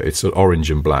side of it. It's orange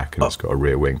and black, and it's got a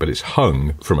rear wing, but it's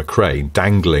hung from a crane,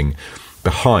 dangling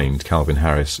behind Calvin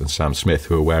Harris and Sam Smith,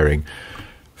 who are wearing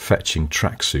fetching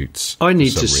tracksuits. I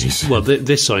need to see. Well,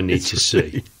 this I need to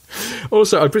see.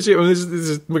 Also, I presume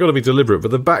we're going to be deliberate, but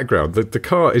the background, the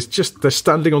car is they're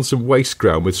standing on some waste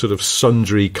ground with sort of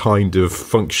sundry kind of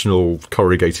functional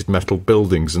corrugated metal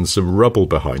buildings and some rubble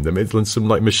behind them, and some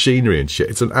like machinery and shit.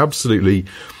 It's an absolutely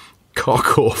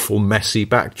cock-awful, messy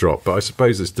backdrop, but I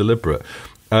suppose it's deliberate.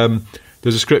 The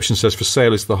description says, for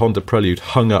sale is the Honda Prelude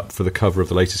hung up for the cover of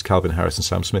the latest Calvin Harris and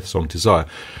Sam Smith song, Desire.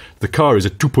 The car is a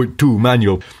 2.2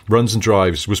 manual, runs and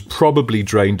drives, was probably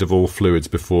drained of all fluids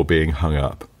before being hung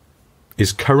up.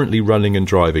 Is currently running and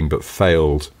driving, but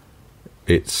failed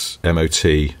its MOT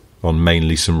on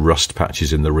mainly some rust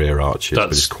patches in the rear arches,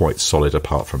 but it's quite solid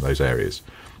apart from those areas.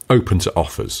 Open to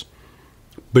offers.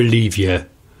 Believe you.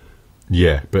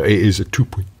 Yeah, but it is a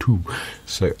 2.2.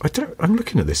 So I'm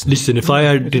looking at this. Listen, if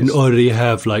I didn't already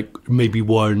have maybe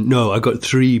one, no, I got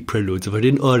 3 Preludes. If I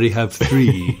didn't already have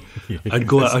 3, I'd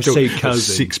go out, I'd say Calvin.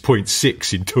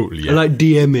 6.6 in total, yeah. I'd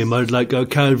DM him. I'd go,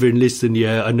 Calvin, listen,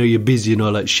 yeah, I know you're busy and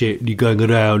all that shit. You're going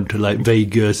around to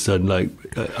Vegas and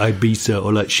Ibiza,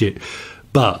 all that shit.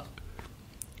 But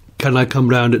can I come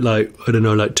round at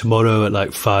tomorrow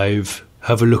at 5,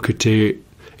 have a look at it?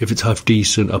 If it's half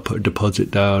decent, I'll put a deposit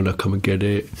down, I'll come and get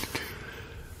it,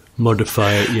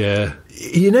 modify it, yeah.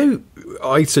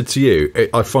 I said to you,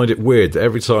 I find it weird that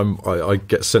every time I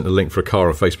get sent a link for a car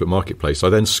on Facebook Marketplace, I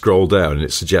then scroll down and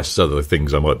it suggests other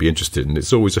things I might be interested in.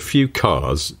 It's always a few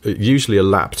cars, usually a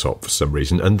laptop for some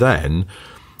reason, and then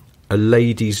a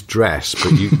lady's dress,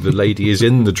 but the lady is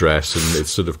in the dress, and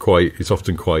it's it's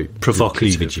often quite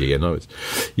provocative. Cleavagey,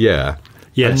 yeah.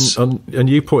 Yes, and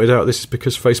you pointed out this is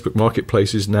because Facebook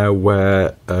Marketplace is now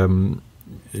where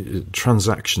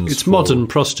transactions. It's modern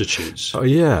prostitutes. Oh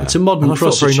yeah, it's a modern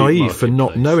prostitute. I felt very naive for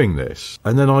not knowing this,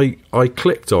 and then I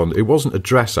clicked on. It wasn't a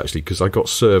dress actually, because I got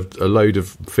served a load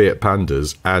of Fiat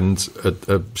Pandas and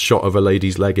a shot of a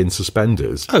lady's leg in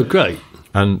suspenders. Oh, great!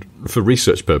 And for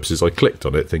research purposes, I clicked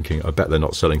on it, thinking, I bet they're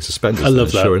not selling suspenders. I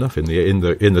love that. Sure enough, in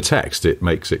the text, it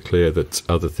makes it clear that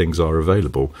other things are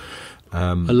available.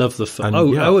 I love the fact.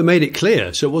 It made it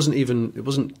clear. So it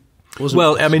wasn't.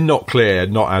 Well, I mean, not clear,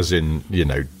 not as in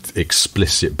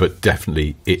explicit, but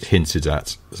definitely it hinted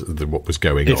at what was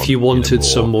going on. If you wanted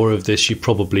some more of this, you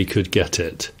probably could get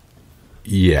it.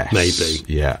 Yes, maybe.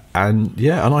 Yeah, and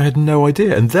I had no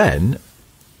idea. And then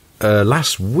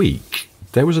last week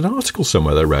there was an article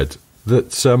somewhere I read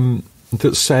that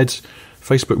said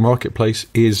Facebook Marketplace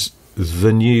is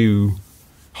the new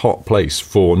hot place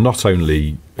for not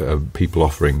only people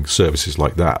offering services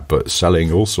like that, but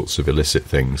selling all sorts of illicit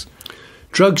things.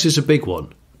 Drugs is a big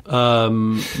one.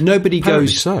 Nobody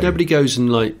goes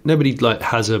and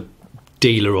has a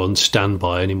dealer on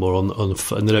standby anymore and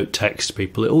they don't text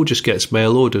people. It all just gets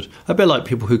mail ordered. A bit like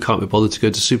people who can't be bothered to go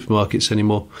to supermarkets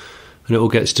anymore, and it all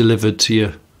gets delivered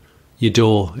to your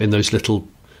door in those little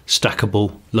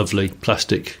stackable, lovely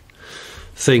plastic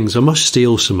things. I must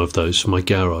steal some of those from my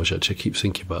garage. Actually, I keep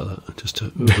thinking about that, just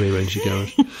to rearrange the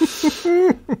garage.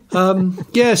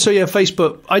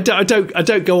 Facebook. I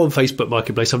don't go on Facebook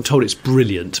Marketplace. I'm told it's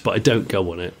brilliant, but I don't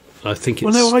go on it. I think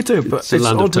it's I do, but it's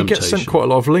odd. We get sent quite a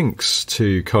lot of links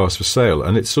to cars for sale,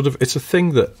 and it's a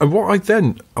thing that.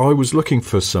 And I was looking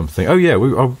for something. Oh yeah,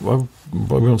 we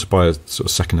want to buy a sort of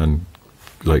second-hand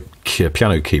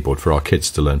piano keyboard for our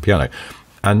kids to learn piano,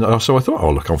 and so I thought,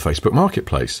 I'll look on Facebook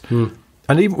Marketplace.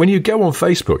 And even when you go on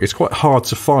Facebook, it's quite hard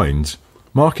to find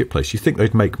Marketplace. You think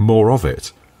they'd make more of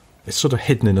it. It's sort of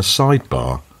hidden in a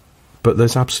sidebar, but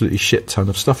there's absolutely shit ton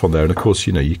of stuff on there. And of course,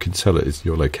 you can tell it is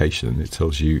your location, and it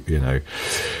tells you,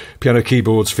 piano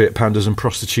keyboards, Fiat Pandas, and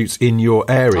prostitutes in your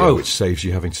area, which saves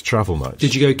you having to travel much.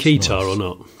 Did you go keytar or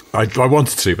not? I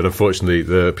wanted to, but unfortunately,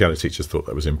 the piano teachers thought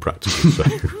that was impractical. So.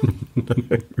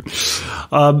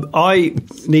 I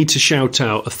need to shout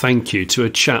out a thank you to a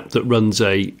chap that runs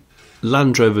a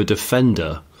Land Rover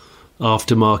Defender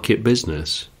aftermarket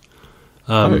business.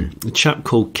 A chap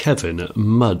called Kevin at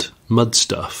Mud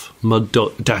Stuff,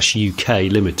 Mud-UK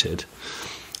Limited,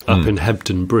 up in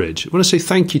Hebden Bridge. I want to say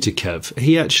thank you to Kev.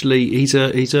 He's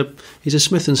a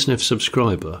Smith and Sniff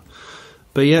subscriber,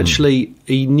 but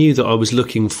he knew that I was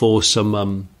looking for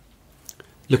some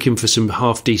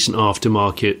half decent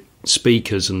aftermarket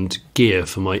speakers and gear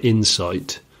for my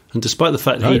Insight. And despite the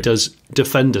fact that he does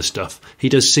Defender stuff, he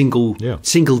does single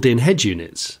DIN head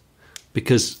units.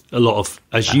 Because a lot of,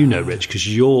 as you know, Rich, because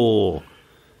you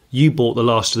bought the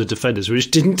last of the Defenders,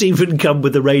 which didn't even come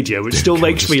with the radio, which still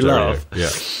makes me laugh. Yeah.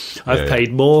 I've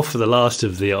paid more for the last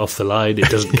of the off the line. It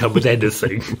doesn't come with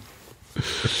anything.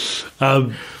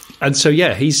 And so,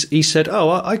 he said,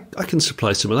 I can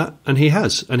supply some of that. And he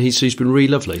has. And he's been really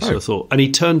lovely. So I thought, and he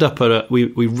turned up we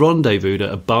rendezvoused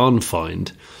at a barn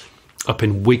find up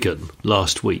in Wigan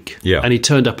last week. Yeah. And he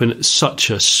turned up in such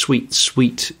a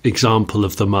sweet example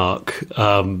of the Mark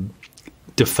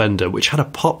Defender, which had a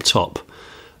pop-top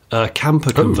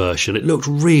camper conversion. It looked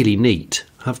really neat,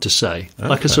 I have to say.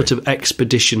 Like a sort of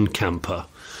expedition camper.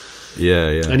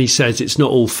 Yeah. And he says it's not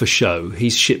all for show.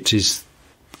 He's shipped his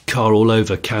car all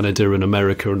over Canada and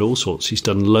America and all sorts. He's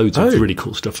done loads of really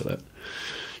cool stuff with it.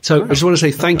 So I just want to say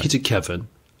thank you to Kevin.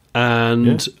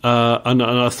 And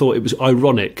I thought it was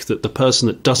ironic that the person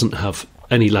that doesn't have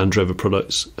any Land Rover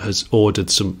products has ordered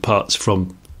some parts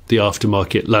from the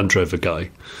aftermarket Land Rover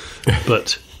guy.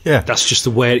 But that's just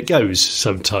the way it goes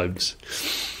sometimes.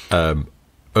 There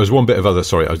was one bit of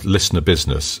listener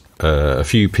business. A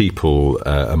few people,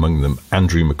 among them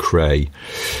Andrew McRae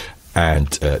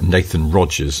and Nathan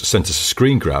Rogers, sent us a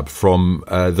screen grab from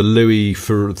the Louis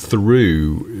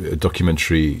Theroux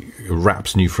documentary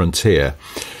Rap's New Frontier,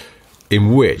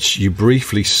 in which you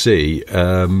briefly see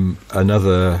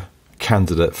another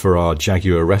candidate for our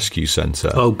Jaguar Rescue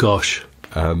Centre. Oh gosh,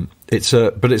 it's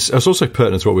also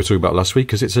pertinent to what we were talking about last week,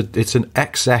 because it's an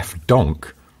XF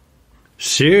donk.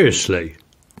 Seriously?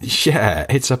 Yeah,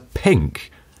 it's a pink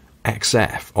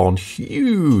XF on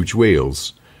huge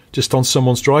wheels, just on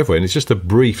someone's driveway, and it's just a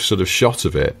brief sort of shot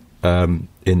of it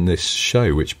in this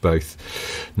show, which both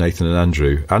Nathan and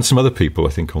Andrew and some other people, I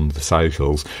think, on the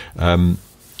socials.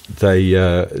 They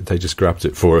just grabbed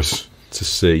it for us to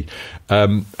see.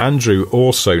 Andrew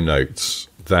also notes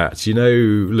that,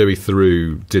 Louis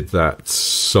Theroux did that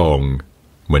song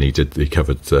when he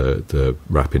covered the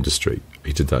rap industry.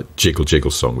 He did that Jiggle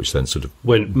Jiggle song, which then sort of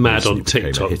went mad on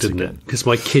TikTok, didn't it? Because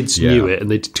my kids knew it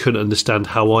and they couldn't understand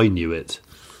how I knew it.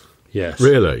 Yes.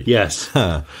 Really? Yes.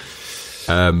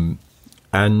 And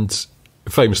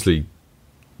famously,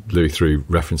 Louis Theroux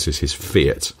references his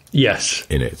Fiat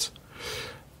in it.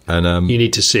 And you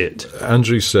need to see it.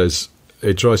 Andrew says,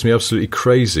 it drives me absolutely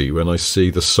crazy when I see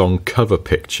the song cover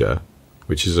picture,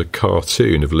 which is a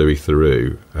cartoon of Louis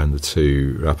Theroux and the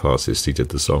two rap artists he did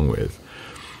the song with.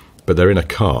 But they're in a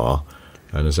car,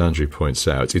 and as Andrew points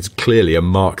out, it's clearly a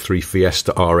Mark III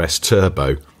Fiesta RS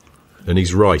Turbo. And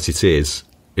he's right, it is.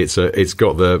 It's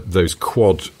got those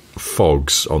quad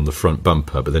fogs on the front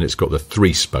bumper, but then it's got the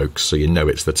 3 spokes, so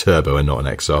it's the Turbo and not an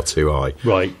XR2i.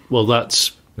 Right, well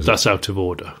that's out of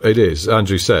order. It is.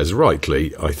 Andrew says,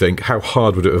 rightly, I think, how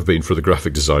hard would it have been for the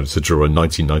graphic designer to draw a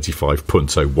 1995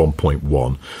 Punto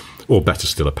 1.1 Or better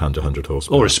still, a Panda 100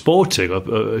 horsepower. Or a Sporting, a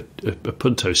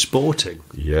Punto Sporting.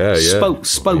 Yeah.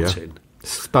 Spoting.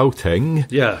 Spouting.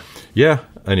 Yeah. Yeah.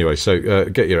 Anyway, so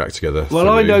get your act together. Well,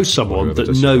 I know someone that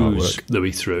knows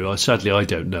Louis Theroux. Sadly, I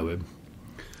don't know him.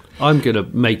 I'm going to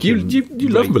make him... You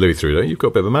love Louis Theroux, don't you? You've got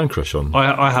a bit of a man crush on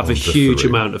I have a huge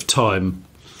amount of time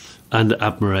and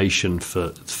admiration for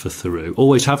Theroux.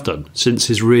 Always have done, since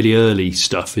his really early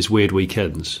stuff, his Weird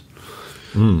Weekends.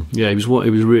 Yeah, he was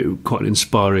really quite an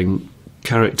inspiring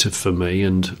character for me,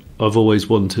 and I've always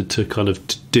wanted to kind of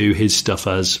do his stuff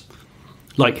as,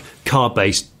 like,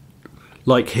 car-based,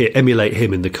 like emulate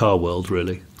him in the car world,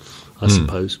 really, I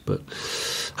suppose, but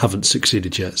haven't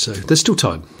succeeded yet, so there's still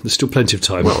time. There's still plenty of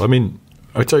time. Well, I mean,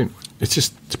 it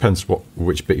just depends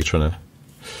which bit you're trying to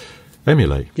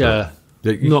emulate. Yeah.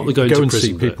 Not the going go to and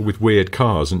prison see people with weird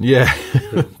cars, and yeah.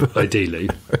 Ideally.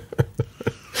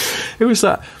 Who was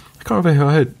that? I can't remember who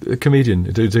I heard, a comedian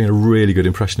doing a really good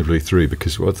impression of Louis Theroux,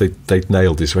 because what they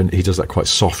nailed is when he does that quite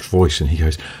soft voice and he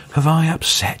goes, "Have I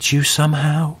upset you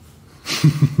somehow?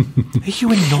 Are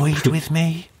you annoyed with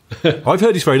me?" I've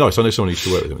heard he's very nice. I know someone who used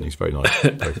to work with him, and he's very nice,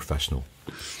 very professional.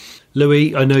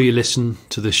 Louis, I know you listen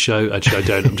to this show. Actually, I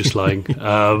don't. I'm just lying.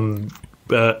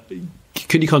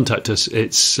 Can you contact us?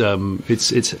 It's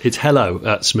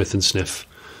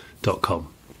hello@smithandsniff.com.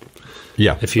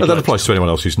 Yeah, that applies to anyone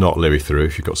else who's not Louis Theroux.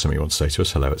 If you've got something you want to say to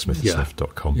us,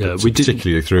 hello@smithandsniff.com. Yeah,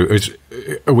 particularly Theroux.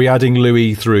 Are we adding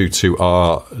Louis Theroux to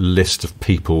our list of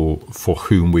people for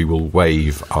whom we will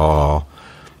waive our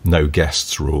no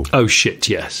guests rule? Oh, shit,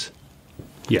 yes.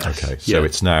 Yes. Okay, so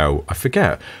it's now, I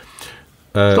forget,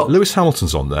 Lewis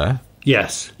Hamilton's on there.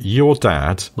 Yes. Your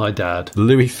dad. My dad.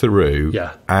 Louis Theroux.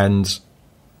 Yeah. And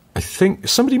I think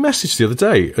somebody messaged the other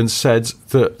day and said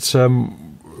that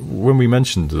when we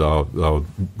mentioned our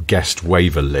guest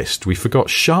waiver list, we forgot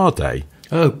Sade.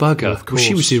 Oh, bugger. Well,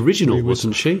 she was the original,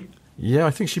 wasn't she? Yeah,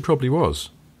 I think she probably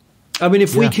was. I mean,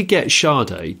 if we could get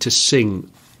Sade to sing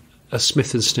a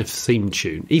Smith and Sniff theme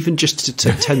tune, even just to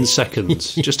 10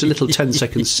 seconds, just a little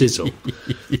 10-second sizzle,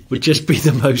 would just be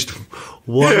the most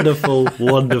wonderful,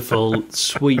 wonderful,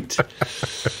 sweet,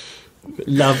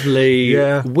 lovely,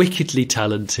 wickedly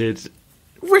talented.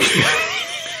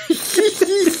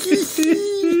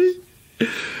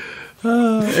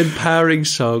 Empowering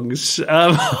songs. Can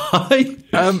I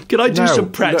do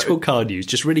some practical car news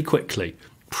just really quickly?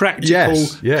 Practical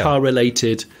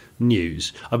car-related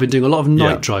news. I've been doing a lot of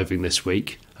night driving this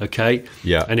week. Okay,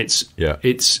 and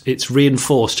it's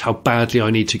reinforced how badly I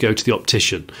need to go to the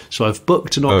optician. So I've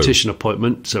booked an optician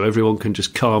appointment so everyone can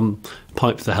just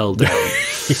pipe the hell down.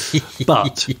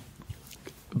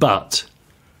 but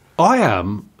I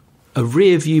am a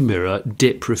rear view mirror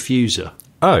dip refuser.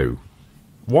 Oh.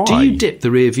 Why? Do you dip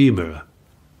the rear view mirror?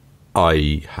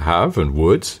 I have and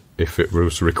would if it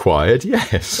was required.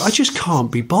 Yes. I just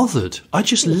can't be bothered. I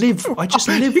just live with the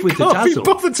dazzle. Can't be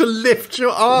bothered to lift your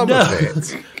arm a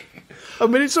bit. I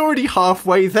mean, it's already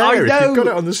halfway there. If you've got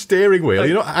it on the steering wheel,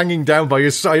 you're not hanging down by your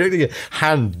side. You don't think your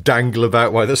hand dangle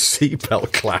about by the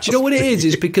seatbelt clasp. Do you know what it is?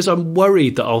 It's because I'm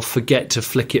worried that I'll forget to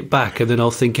flick it back, and then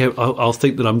I'll think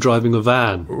that I'm driving a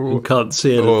van and can't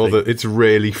see anything. Or that it's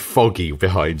really foggy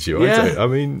behind you. Yeah.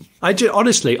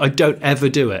 Honestly, I don't ever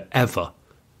do it, ever.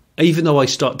 Even though I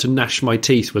start to gnash my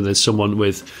teeth when there's someone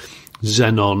with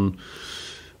Xenon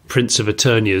Prince of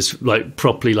Eternia's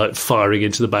properly firing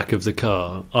into the back of the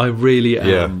car. I really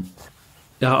am.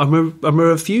 Yeah. I'm a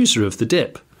refuser of the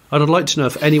dip, and I'd like to know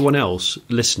if anyone else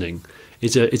listening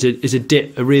is a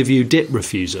rear view dip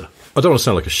refuser. I don't want to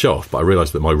sound like a shoff, but I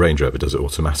realise that my Range Rover does it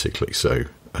automatically. So,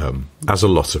 as a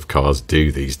lot of cars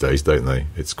do these days, don't they?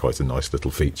 It's quite a nice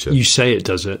little feature. You say it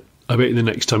does it. I bet the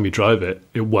next time you drive it,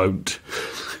 it won't.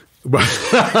 Hey,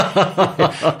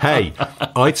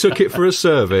 I took it for a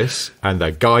service, and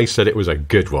the guy said it was a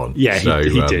good one. Yeah,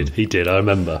 he did. I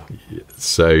remember.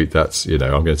 So that's I'm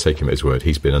going to take him at his word.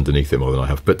 He's been underneath it more than I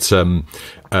have. But when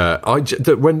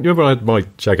I had my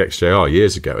Jag XJR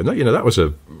years ago, and that was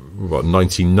a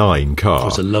 99 car. It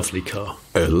was a lovely car.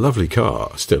 A lovely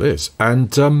car, still is.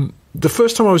 And the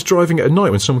first time I was driving it at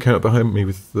night, when someone came up behind me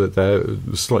with their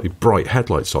slightly bright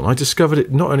headlights on, I discovered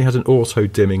it not only had an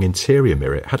auto-dimming interior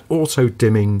mirror, it had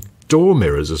auto-dimming door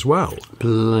mirrors as well.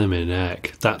 Blimmin'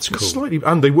 heck, that's cool.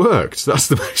 And they worked. That's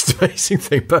the most amazing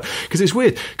thing. But because it's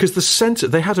weird, because the centre,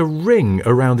 they had a ring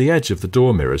around the edge of the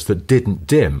door mirrors that didn't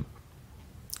dim,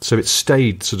 so it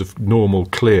stayed sort of normal,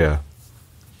 clear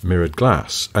mirrored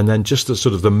glass, and then just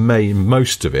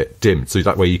most of it dimmed, so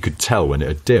that way you could tell when it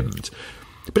had dimmed.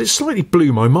 But it slightly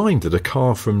blew my mind that a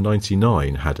car from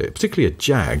 99 had it, particularly a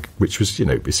Jag, which was,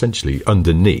 essentially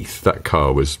underneath. That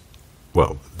car was,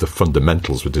 the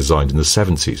fundamentals were designed in the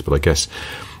 70s, but I guess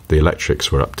the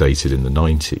electrics were updated in the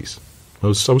 90s. I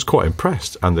was quite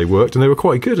impressed, and they worked, and they were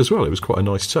quite good as well. It was quite a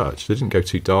nice touch. They didn't go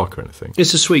too dark or anything.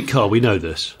 It's a sweet car. We know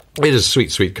this. It is a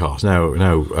sweet, sweet car. Now,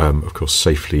 of course,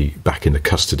 safely back in the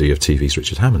custody of TV's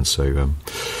Richard Hammond. So, and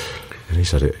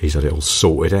he's had it all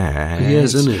sorted out. He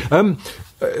has, hasn't he?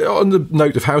 On the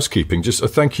note of housekeeping, just a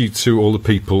thank you to all the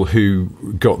people who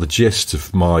got the gist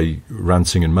of my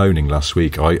ranting and moaning last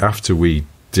week. After we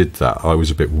did that, I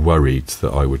was a bit worried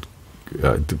that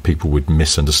that people would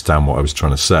misunderstand what I was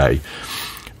trying to say,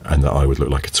 and that I would look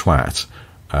like a twat.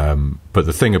 But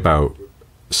the thing about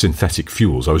synthetic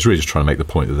fuels, I was really just trying to make the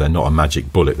point that they're not a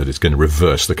magic bullet, that it's going to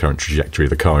reverse the current trajectory of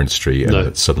the car industry, and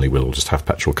that suddenly we'll all just have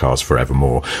petrol cars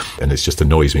forevermore. And it just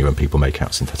annoys me when people make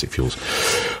out synthetic fuels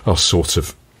are sort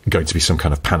of going to be some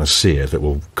kind of panacea that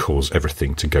will cause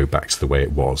everything to go back to the way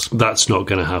it was. That's not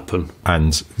going to happen.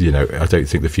 And, I don't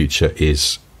think the future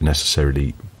is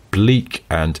necessarily bleak.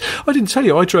 And I didn't tell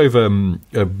you, I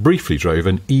briefly drove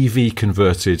an EV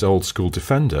converted old school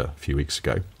Defender a few weeks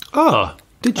ago. Ah,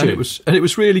 did you? And it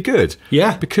was really good.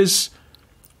 Yeah. Because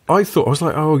I was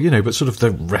like, but sort of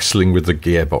the wrestling with the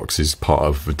gearbox is part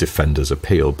of a Defender's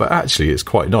appeal. But actually, it's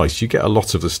quite nice. You get a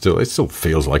lot of it still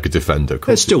feels like a Defender.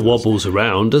 It still wobbles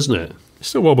around, doesn't it? It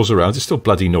still wobbles around. It's still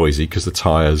bloody noisy because the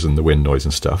tyres and the wind noise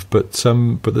and stuff. But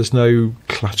there's no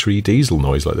clattery diesel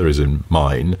noise like there is in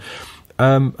mine.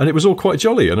 And it was all quite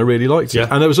jolly, and I really liked it. Yeah.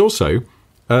 And there was also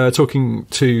talking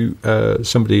to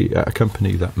somebody at a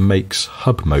company that makes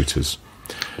hub motors.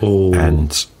 Oh.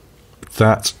 And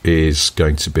that is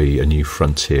going to be a new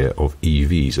frontier of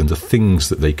EVs, and the things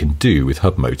that they can do with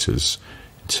hub motors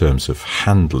in terms of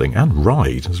handling and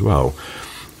ride as well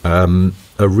are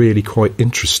really quite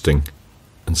interesting.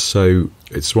 And so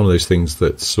it's one of those things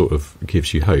that sort of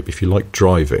gives you hope. If you like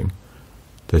driving,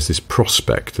 there's this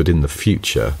prospect that in the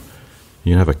future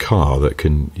you can have a car that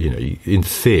can, in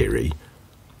theory,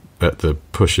 at the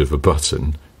push of a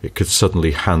button, it could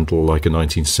suddenly handle like a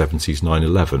 1970s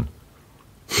 911.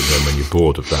 And then when you're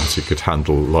bored of that, it could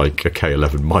handle like a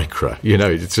K11 Micra.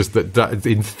 It's just that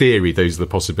in theory, those are the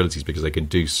possibilities because they can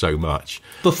do so much.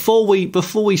 Before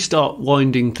we start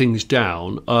winding things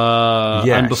down,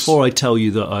 and before I tell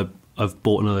you that I've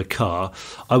bought another car,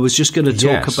 I was just going to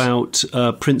talk about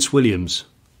Prince William's.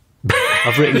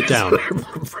 I've written it down.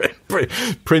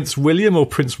 Prince William or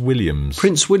Prince Williams?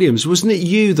 Prince Williams. Wasn't it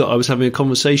you that I was having a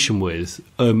conversation with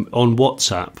on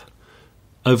WhatsApp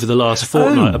over the last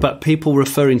fortnight about people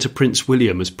referring to Prince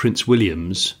William as Prince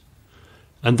Williams?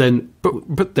 And then,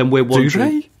 but then we're wondering...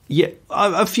 Do they? Yeah,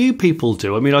 a few people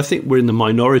do. I mean, I think we're in the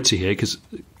minority here because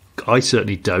I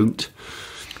certainly don't.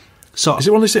 So is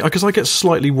it one of those things? Because I get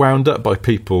slightly wound up by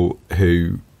people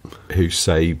who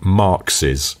say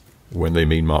Marx's when they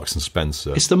mean Marks and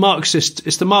Spencer. It's the Marxist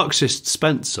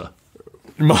Spencer.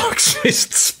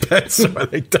 Marxist Spencer when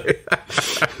they do.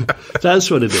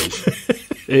 That's what it is.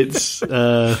 It's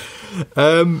off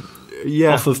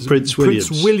of Prince Williams.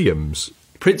 Prince Williams.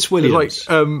 Prince Williams.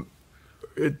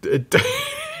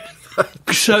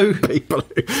 So people,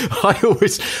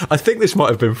 I think this might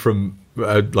have been from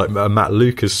like a Matt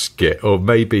Lucas skit, or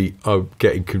maybe I'm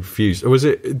getting confused. Or was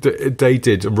it they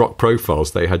did Rock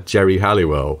Profiles? They had Jerry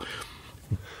Halliwell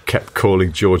kept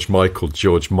calling George Michael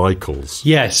George Michaels.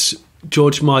 Yes,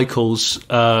 George Michaels.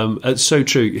 It's so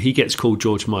true. He gets called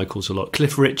George Michaels a lot.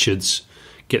 Cliff Richards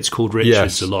gets called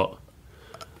Richards a lot.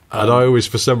 And I always,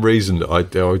 for some reason,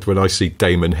 when I see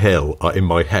Damon Hill in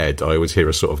my head, I always hear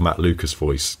a sort of Matt Lucas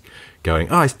voice going,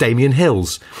 it's Damien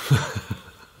Hills.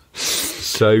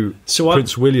 So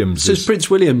Prince Williams. So Prince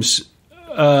Williams,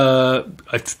 to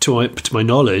my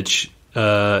knowledge,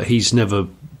 he's never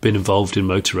been involved in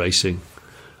motor racing.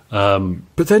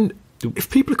 But then, if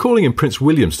people are calling him Prince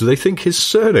Williams, do they think his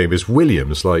surname is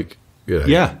Williams, like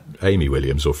Amy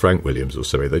Williams or Frank Williams or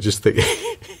something? They just think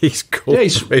he's called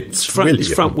Prince Williams.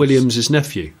 It's Frank Williams'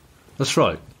 nephew. That's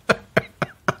right.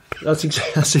 That's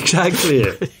exactly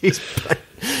it.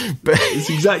 It's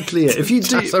exactly it. If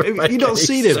you've not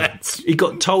seen him, he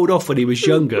got told off when he was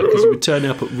younger because he would turn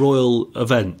up at royal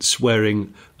events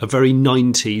wearing a very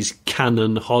 90s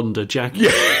Canon Honda jacket.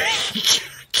 Yeah.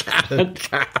 Canon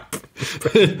cap.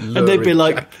 And they'd be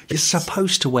like, "You're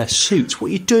supposed to wear suits. What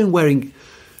are you doing wearing?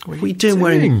 What are you doing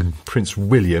wearing Prince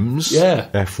Williams? Yeah,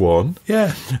 F1.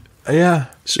 Yeah, yeah.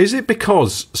 Is it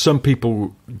because some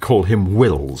people call him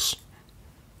Wills?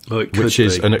 Which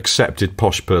is an accepted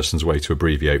posh person's way to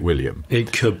abbreviate William.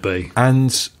 It could be. And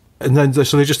then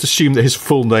so they just assume that his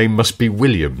full name must be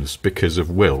Williams because of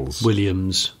Wills.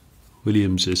 Williams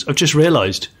is. I've just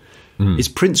realised is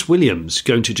Prince William's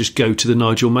going to just go to the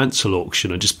Nigel Mansell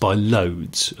auction and just buy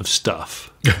loads of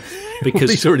stuff? Because well,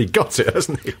 he's already got it,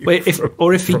 hasn't he?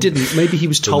 If he didn't, maybe he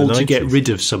was told to get rid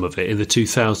of some of it in the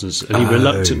 2000s, and he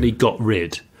reluctantly got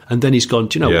rid. And then he's gone,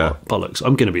 do you know what? Bollocks,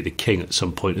 I'm going to be the king at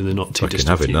some point in the not too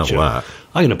distant future. I'm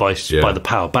going to buy the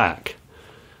power back.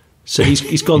 So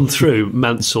he's gone through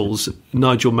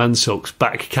Nigel Mansell's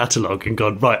back catalogue and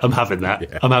gone, right, I'm having that.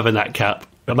 Yeah. I'm having that cap.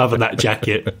 I'm having that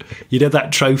jacket.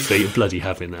 That trophy, I'm bloody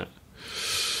having that.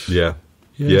 Yeah.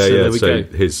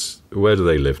 So where do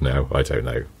they live now? I don't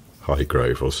know.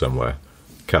 Highgrove or somewhere.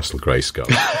 Castle Grayskull.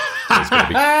 It's going to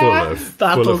be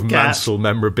full of Mansell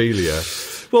memorabilia.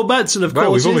 Well, Mansell, of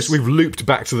course, we've looped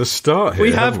back to the start here.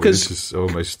 We have, because this is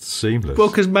almost seamless. Well,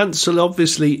 because Mansell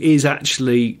obviously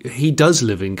he does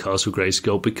live in Castle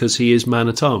Grayskull because he is man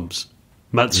at arms,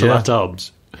 Mansell at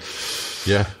arms.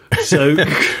 Yeah. So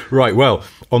right. Well,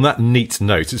 on that neat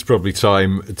note, it's probably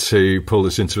time to pull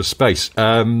this into a space.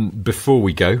 Before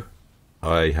we go,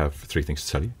 I have 3 things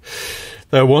to tell you.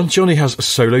 One, Johnny has a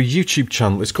solo YouTube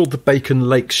channel. It's called The Bacon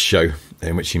Lakes Show,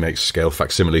 in which he makes scale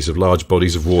facsimiles of large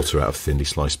bodies of water out of thinly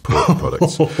sliced pork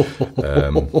products.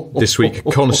 This week,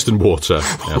 Coniston water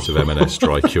out of M&S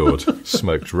dry cured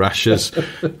smoked rashers.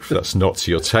 If that's not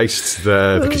to your taste,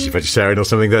 because you're vegetarian or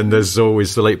something, then there's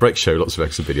always The Late Break Show. Lots of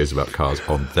excellent videos about cars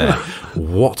on there.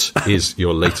 What is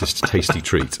your latest tasty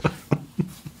treat?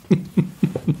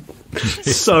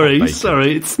 Sorry,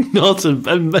 it's not a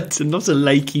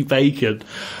lakey bacon.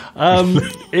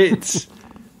 It's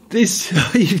this.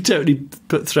 You totally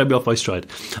throw me off my stride.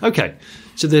 Okay,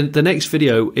 so the next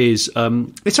video is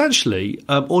it's actually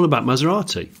all about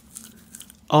Maserati.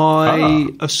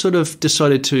 I've sort of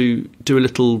decided to do a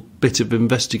little bit of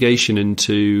investigation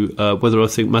into whether I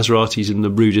think Maserati's in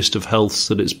the rudest of healths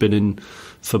that it's been in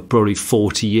for probably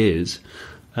 40 years,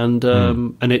 and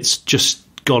it's just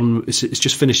it's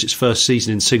just finished its first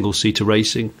season in single-seater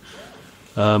racing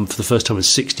for the first time in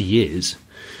 60 years.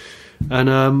 And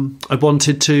I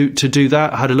wanted to do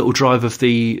that. I had a little drive of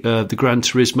the Gran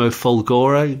Turismo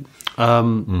Folgore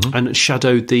and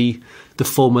shadowed the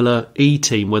Formula E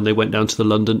team when they went down to the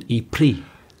London E-Prix.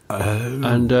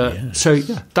 So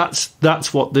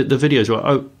that's what the videos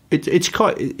were.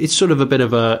 It's sort of a bit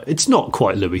of a... It's not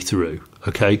quite Louis Theroux,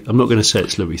 okay? I'm not going to say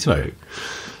it's Louis Theroux.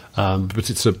 No. But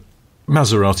it's a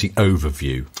Maserati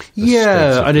overview.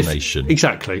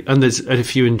 Exactly. And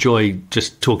if you enjoy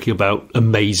just talking about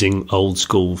amazing old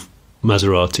school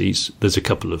Maseratis, there's a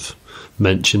couple of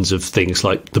mentions of things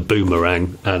like the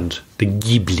Boomerang and the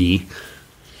Ghibli,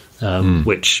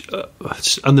 which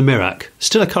and the Mirac.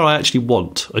 Still a car I actually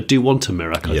want. I do want a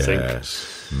Mirac. I think.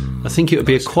 I think it would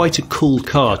be quite a cool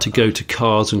car to go to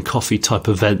cars and coffee type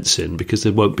events in, because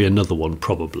there won't be another one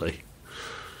probably.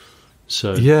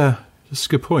 So yeah. That's a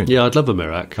good point. Yeah, I'd love a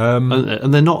Mirac.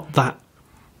 And they're not that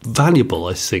valuable,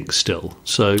 I think, still.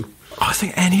 So I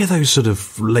think any of those sort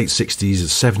of late 60s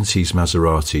and 70s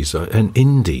Maseratis, an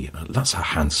Indy, that's a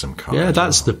handsome car. Yeah,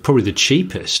 that's probably the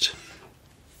cheapest.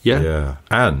 Yeah. Yeah.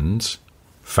 And,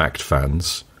 fact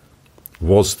fans,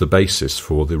 was the basis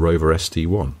for the Rover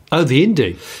SD1. Oh, the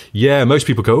Indy? Yeah, most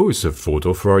people go, it's a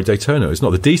four-door Ferrari Daytona. It's not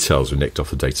the details were nicked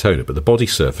off the Daytona, but the body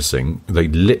surfacing, they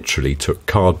literally took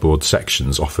cardboard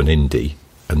sections off an Indy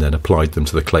and then applied them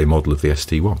to the clay model of the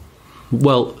SD1.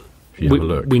 Well, if you have a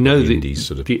look, we know the Indy's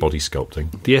sort of body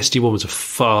sculpting. The SD1 was a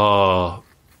far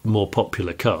more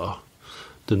popular car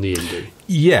than the Indy.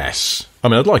 Yes. I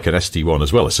mean, I'd like an SD1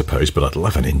 as well, I suppose, but I'd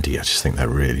love an Indy. I just think they're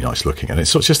really nice looking. And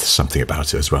it's just something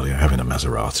about it as well, having a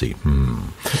Maserati.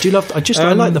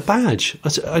 I like the badge.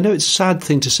 I know it's a sad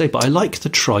thing to say, but I like the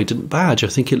Trident badge. I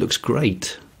think it looks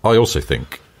great. I also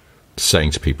think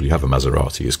saying to people you have a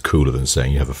Maserati is cooler than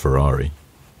saying you have a Ferrari.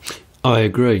 I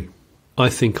agree. I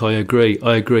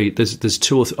agree. There's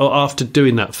two or after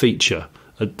doing that feature,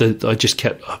 I've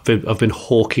been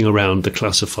hawking around the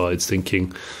classifieds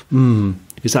thinking,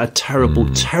 is that a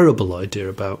terrible idea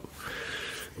about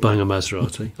buying a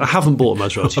Maserati? I haven't bought a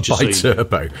Maserati.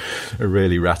 Turbo, a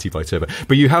really ratty bi-turbo.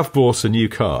 But you have bought a new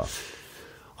car.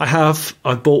 I have.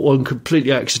 I bought one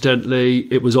completely accidentally.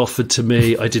 It was offered to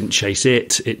me. I didn't chase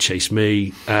it. It chased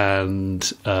me. And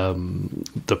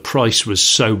the price was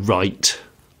so right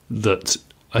that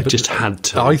I just had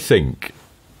to. I think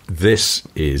this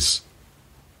is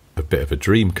a bit of a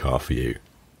dream car for you,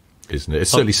 isn't it?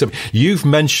 It's certainly something. You've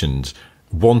mentioned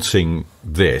wanting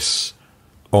this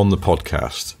on the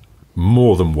podcast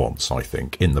more than once, I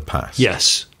think, in the past.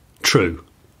 Yes, true.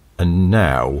 And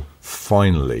now,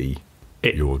 finally,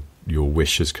 you're your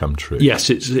wish has come true. Yes,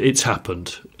 it's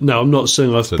happened. Now, I'm not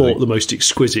saying I've bought the most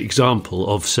exquisite example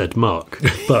of said mark,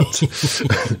 but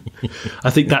I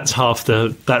think that's half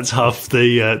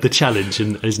the challenge,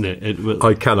 isn't it?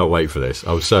 I cannot wait for this.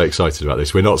 I was so excited about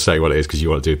this. We're not saying what it is because you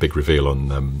want to do a big reveal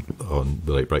on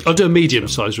the late break. I'll do a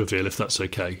medium-sized reveal if that's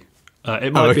okay.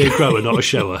 It might be a grower, not a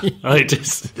shower. I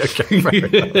just okay.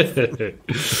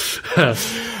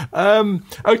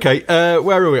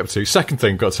 Where are we up to? Second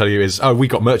thing I've got to tell you is we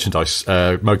got merchandise,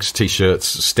 mugs, t-shirts,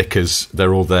 stickers.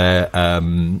 They're all there.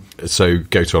 So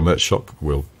go to our merch shop.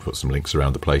 We'll put some links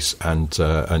around the place and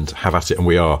have at it. And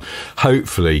we are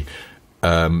hopefully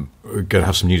we're going to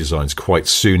have some new designs quite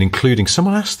soon, including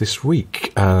someone asked this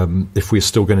week if we're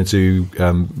still going to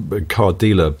do car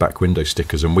dealer back window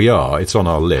stickers, and we are. It's on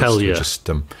our list. Hell yeah.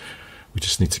 We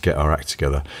just need to get our act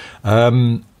together.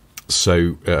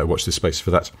 So watch this space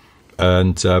for that.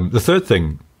 And the third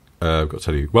thing I've got to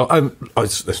tell you, well,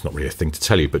 that's not really a thing to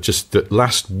tell you, but just that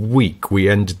last week we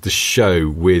ended the show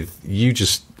with you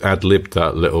just ad-libbed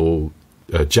that little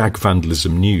Jag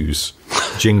Vandalism News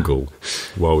jingle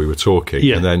while we were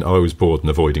talking, and then I was bored and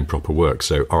avoiding proper work,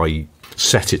 so I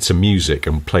set it to music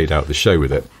and played out the show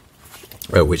with it,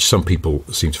 which some people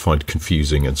seem to find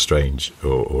confusing and strange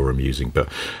or amusing, but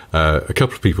a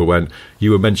couple of people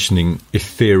you were mentioning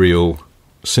ethereal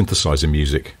synthesizer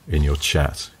music in your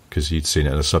chat because you'd seen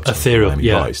it in a subtitle. Ethereal,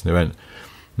 yeah. And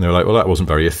they were like, well, that wasn't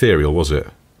very ethereal, was it?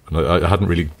 And I hadn't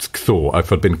really thought.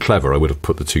 If I'd been clever, I would have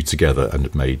put the two together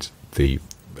and made the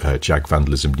Jag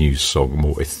Vandalism News song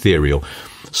more ethereal.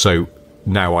 So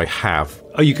now I have.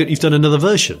 Oh, you've done another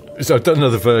version? So I've done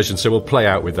another version, so we'll play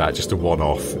out with that, just a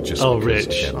one-off. Rich.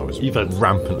 Again, I was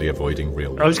rampantly avoiding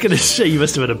real news. I was going to say, you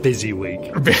must have had a busy week.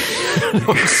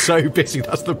 I'm so busy,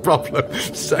 that's the problem.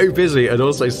 So busy, and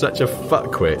also such a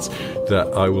fuckwit that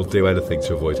I will do anything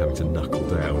to avoid having to knuckle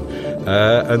down.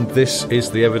 And this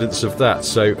is the evidence of that.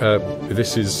 So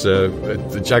this is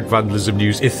the Jag Vandalism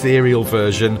News ethereal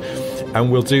version, and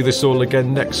we'll do this all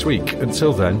again next week.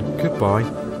 Until then, goodbye.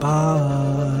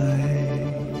 Bye.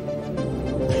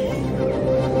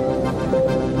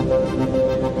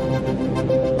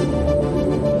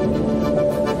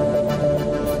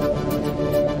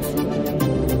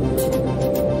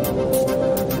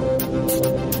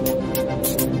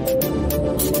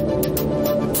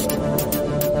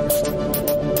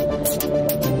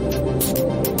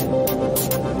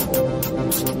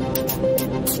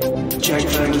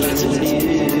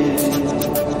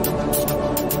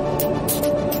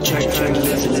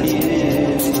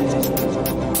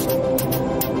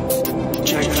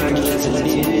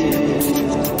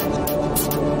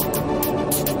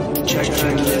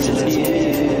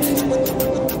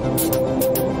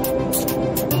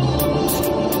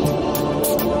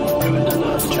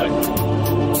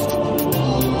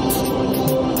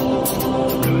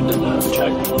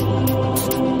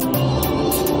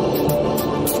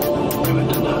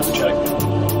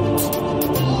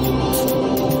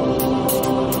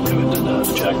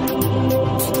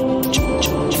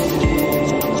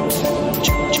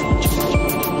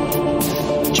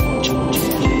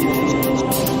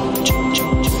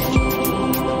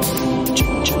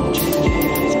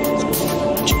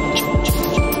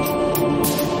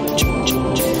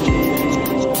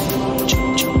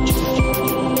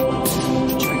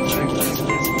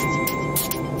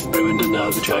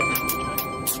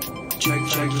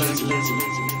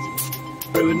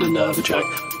 Ruined another Jack.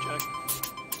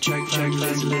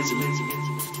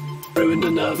 Ruined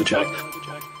another Jack.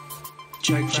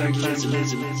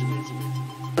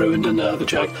 Ruined another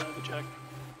Jack.